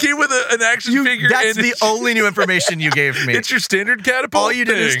said you came with an action figure. That's the only new information you gave me. It's your standard catapult. All you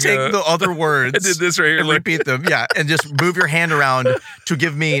did is take the other words. I did this right here and repeat them. Yeah, and just move your hand around to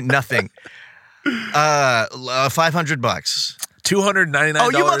give me nothing. $500.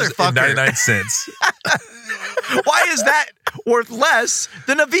 $299.99. Why is that worth less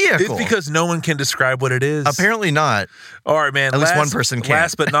than a vehicle? It's because no one can describe what it is. Apparently not. All right, man. At least one person can.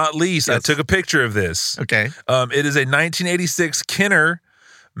 Last but not least, I took a picture of this. Okay. It is a 1986 Kenner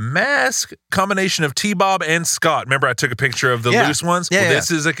Mask combination of T-Bob and Scott. Remember, I took a picture of the loose ones? Yeah,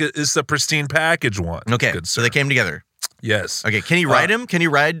 This is a pristine package one. Okay, so they came together. Yes. Okay, can you ride him? Can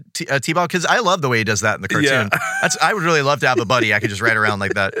you ride T-Bob? Because I love the way he does that in the cartoon. Yeah. I would really love to have a buddy I could just ride around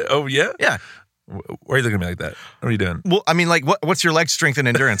like that. Oh, yeah? Yeah. Why are you looking at me like that? What are you doing? Well, I mean, like, what's your leg strength and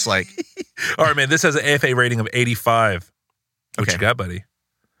endurance like? All right, man. This has an AFA rating of 85. What Okay. you got, buddy?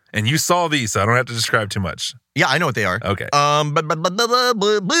 And you saw these, so I don't have to describe too much. Yeah, I know what they are. Okay.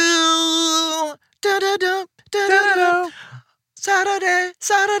 Saturday.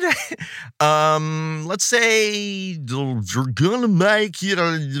 Let's say you're gonna make it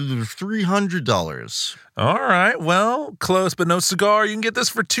 $300. All right. Well, close, but no cigar. You can get this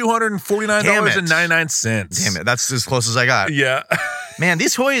for $249.99. Damn it. That's as close as I got. Yeah. Man,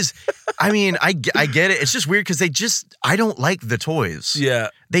 these toys, I mean, I get it. It's just weird because I don't like the toys. Yeah.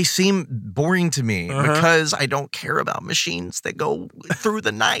 They seem boring to me because I don't care about machines that go through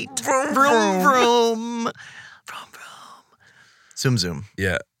the night. Vroom, vroom, vroom. Zoom, zoom.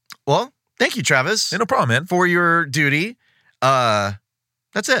 Yeah. Well, thank you, Travis. Yeah, no problem, man. For your duty. That's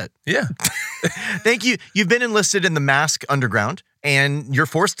it. Yeah. Thank you. You've been enlisted in the mask underground, and you're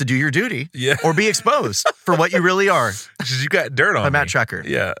forced to do your duty. Yeah. Or be exposed for what you really are. Because you got dirt on By me. Matt Tracker.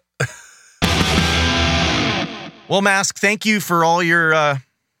 Yeah. Well, Mask, thank you for all you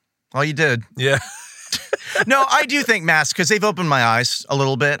did. Yeah. No, I do think Mask, because they've opened my eyes a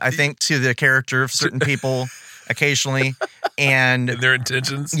little bit, I think, to the character of certain people occasionally. And their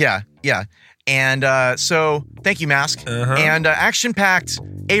intentions. Yeah. And so, thank you, Mask. And action-packed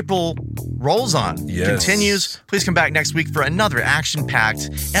April rolls on. Yes. Continues. Please come back next week for another action-packed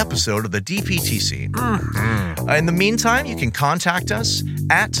episode of the DPTC. In the meantime, you can contact us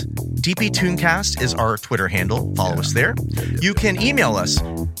at DPTuneCast is our Twitter handle. Follow us there. You can email us,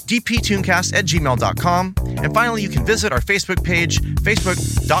 dptunecast@gmail.com. And finally, you can visit our Facebook page,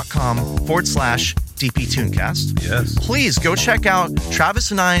 facebook.com/DPTuneCast. Yes. Please go check out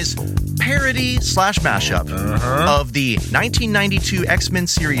Travis and I's parody/mashup of the 1992 X-Men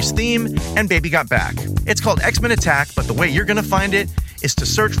series theme and Baby Got Back. It's called X-Men Attack, but the way you're going to find it is to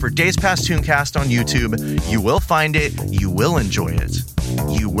search for Days Past Tooncast on YouTube. You will find it. You will enjoy it.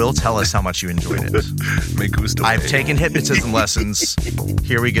 You will tell us how much you enjoyed it. Me gusta. I've taken hypnotism lessons.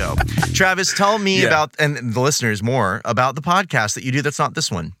 Here we go. Travis, tell me about, and the listeners more, about the podcast that you do that's not this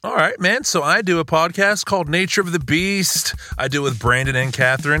one. All right, man. So I do a podcast called Nature of the Beast. I do it with Brandon and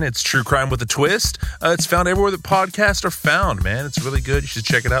Catherine. It's true crime with a twist. It's found everywhere that podcasts are found, man. It's really good. You should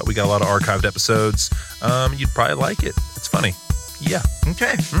check it out. We got a lot of archived episodes. You'd probably like it. It's funny. Yeah.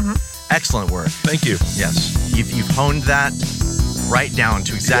 Okay. Excellent work. Thank you. Yes. You've honed that right down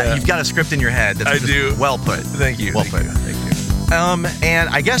to exactly. Yeah. You've got a script in your head. That's I just do. Well put. Thank you. Well put. Thank you. And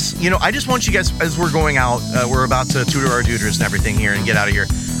I guess, I just want you guys, as we're going out, we're about to tutor our duders and everything here and get out of here.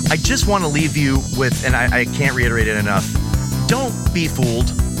 I just want to leave you with, and I can't reiterate it enough, don't be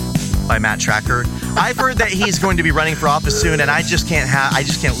fooled by Matt Tracker. I've heard that he's going to be running for office soon, and I just can't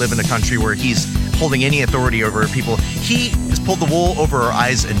live in a country where he's holding any authority over people. He has pulled the wool over our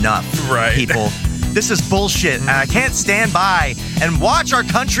eyes enough, right? People. This is bullshit, and I can't stand by and watch our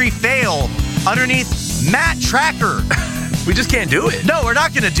country fail underneath Matt Tracker. We just can't do it. No, we're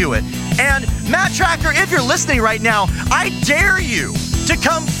not going to do it. And Matt Tracker, if you're listening right now, I dare you to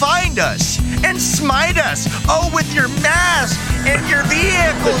come find us and smite us. Oh, with your mask and your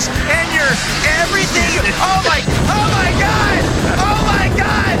vehicles and your everything. Oh my God. Oh my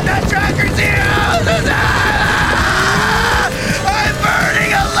God. Matt Tracker's here. I'm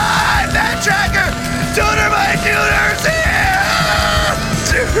burning alive. Matt Tracker. Tutor my tutor's here.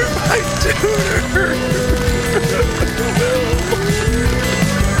 Tutor my tutor.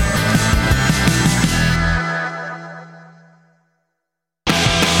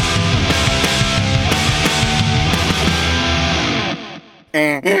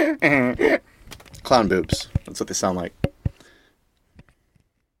 Clown boobs. That's what they sound like.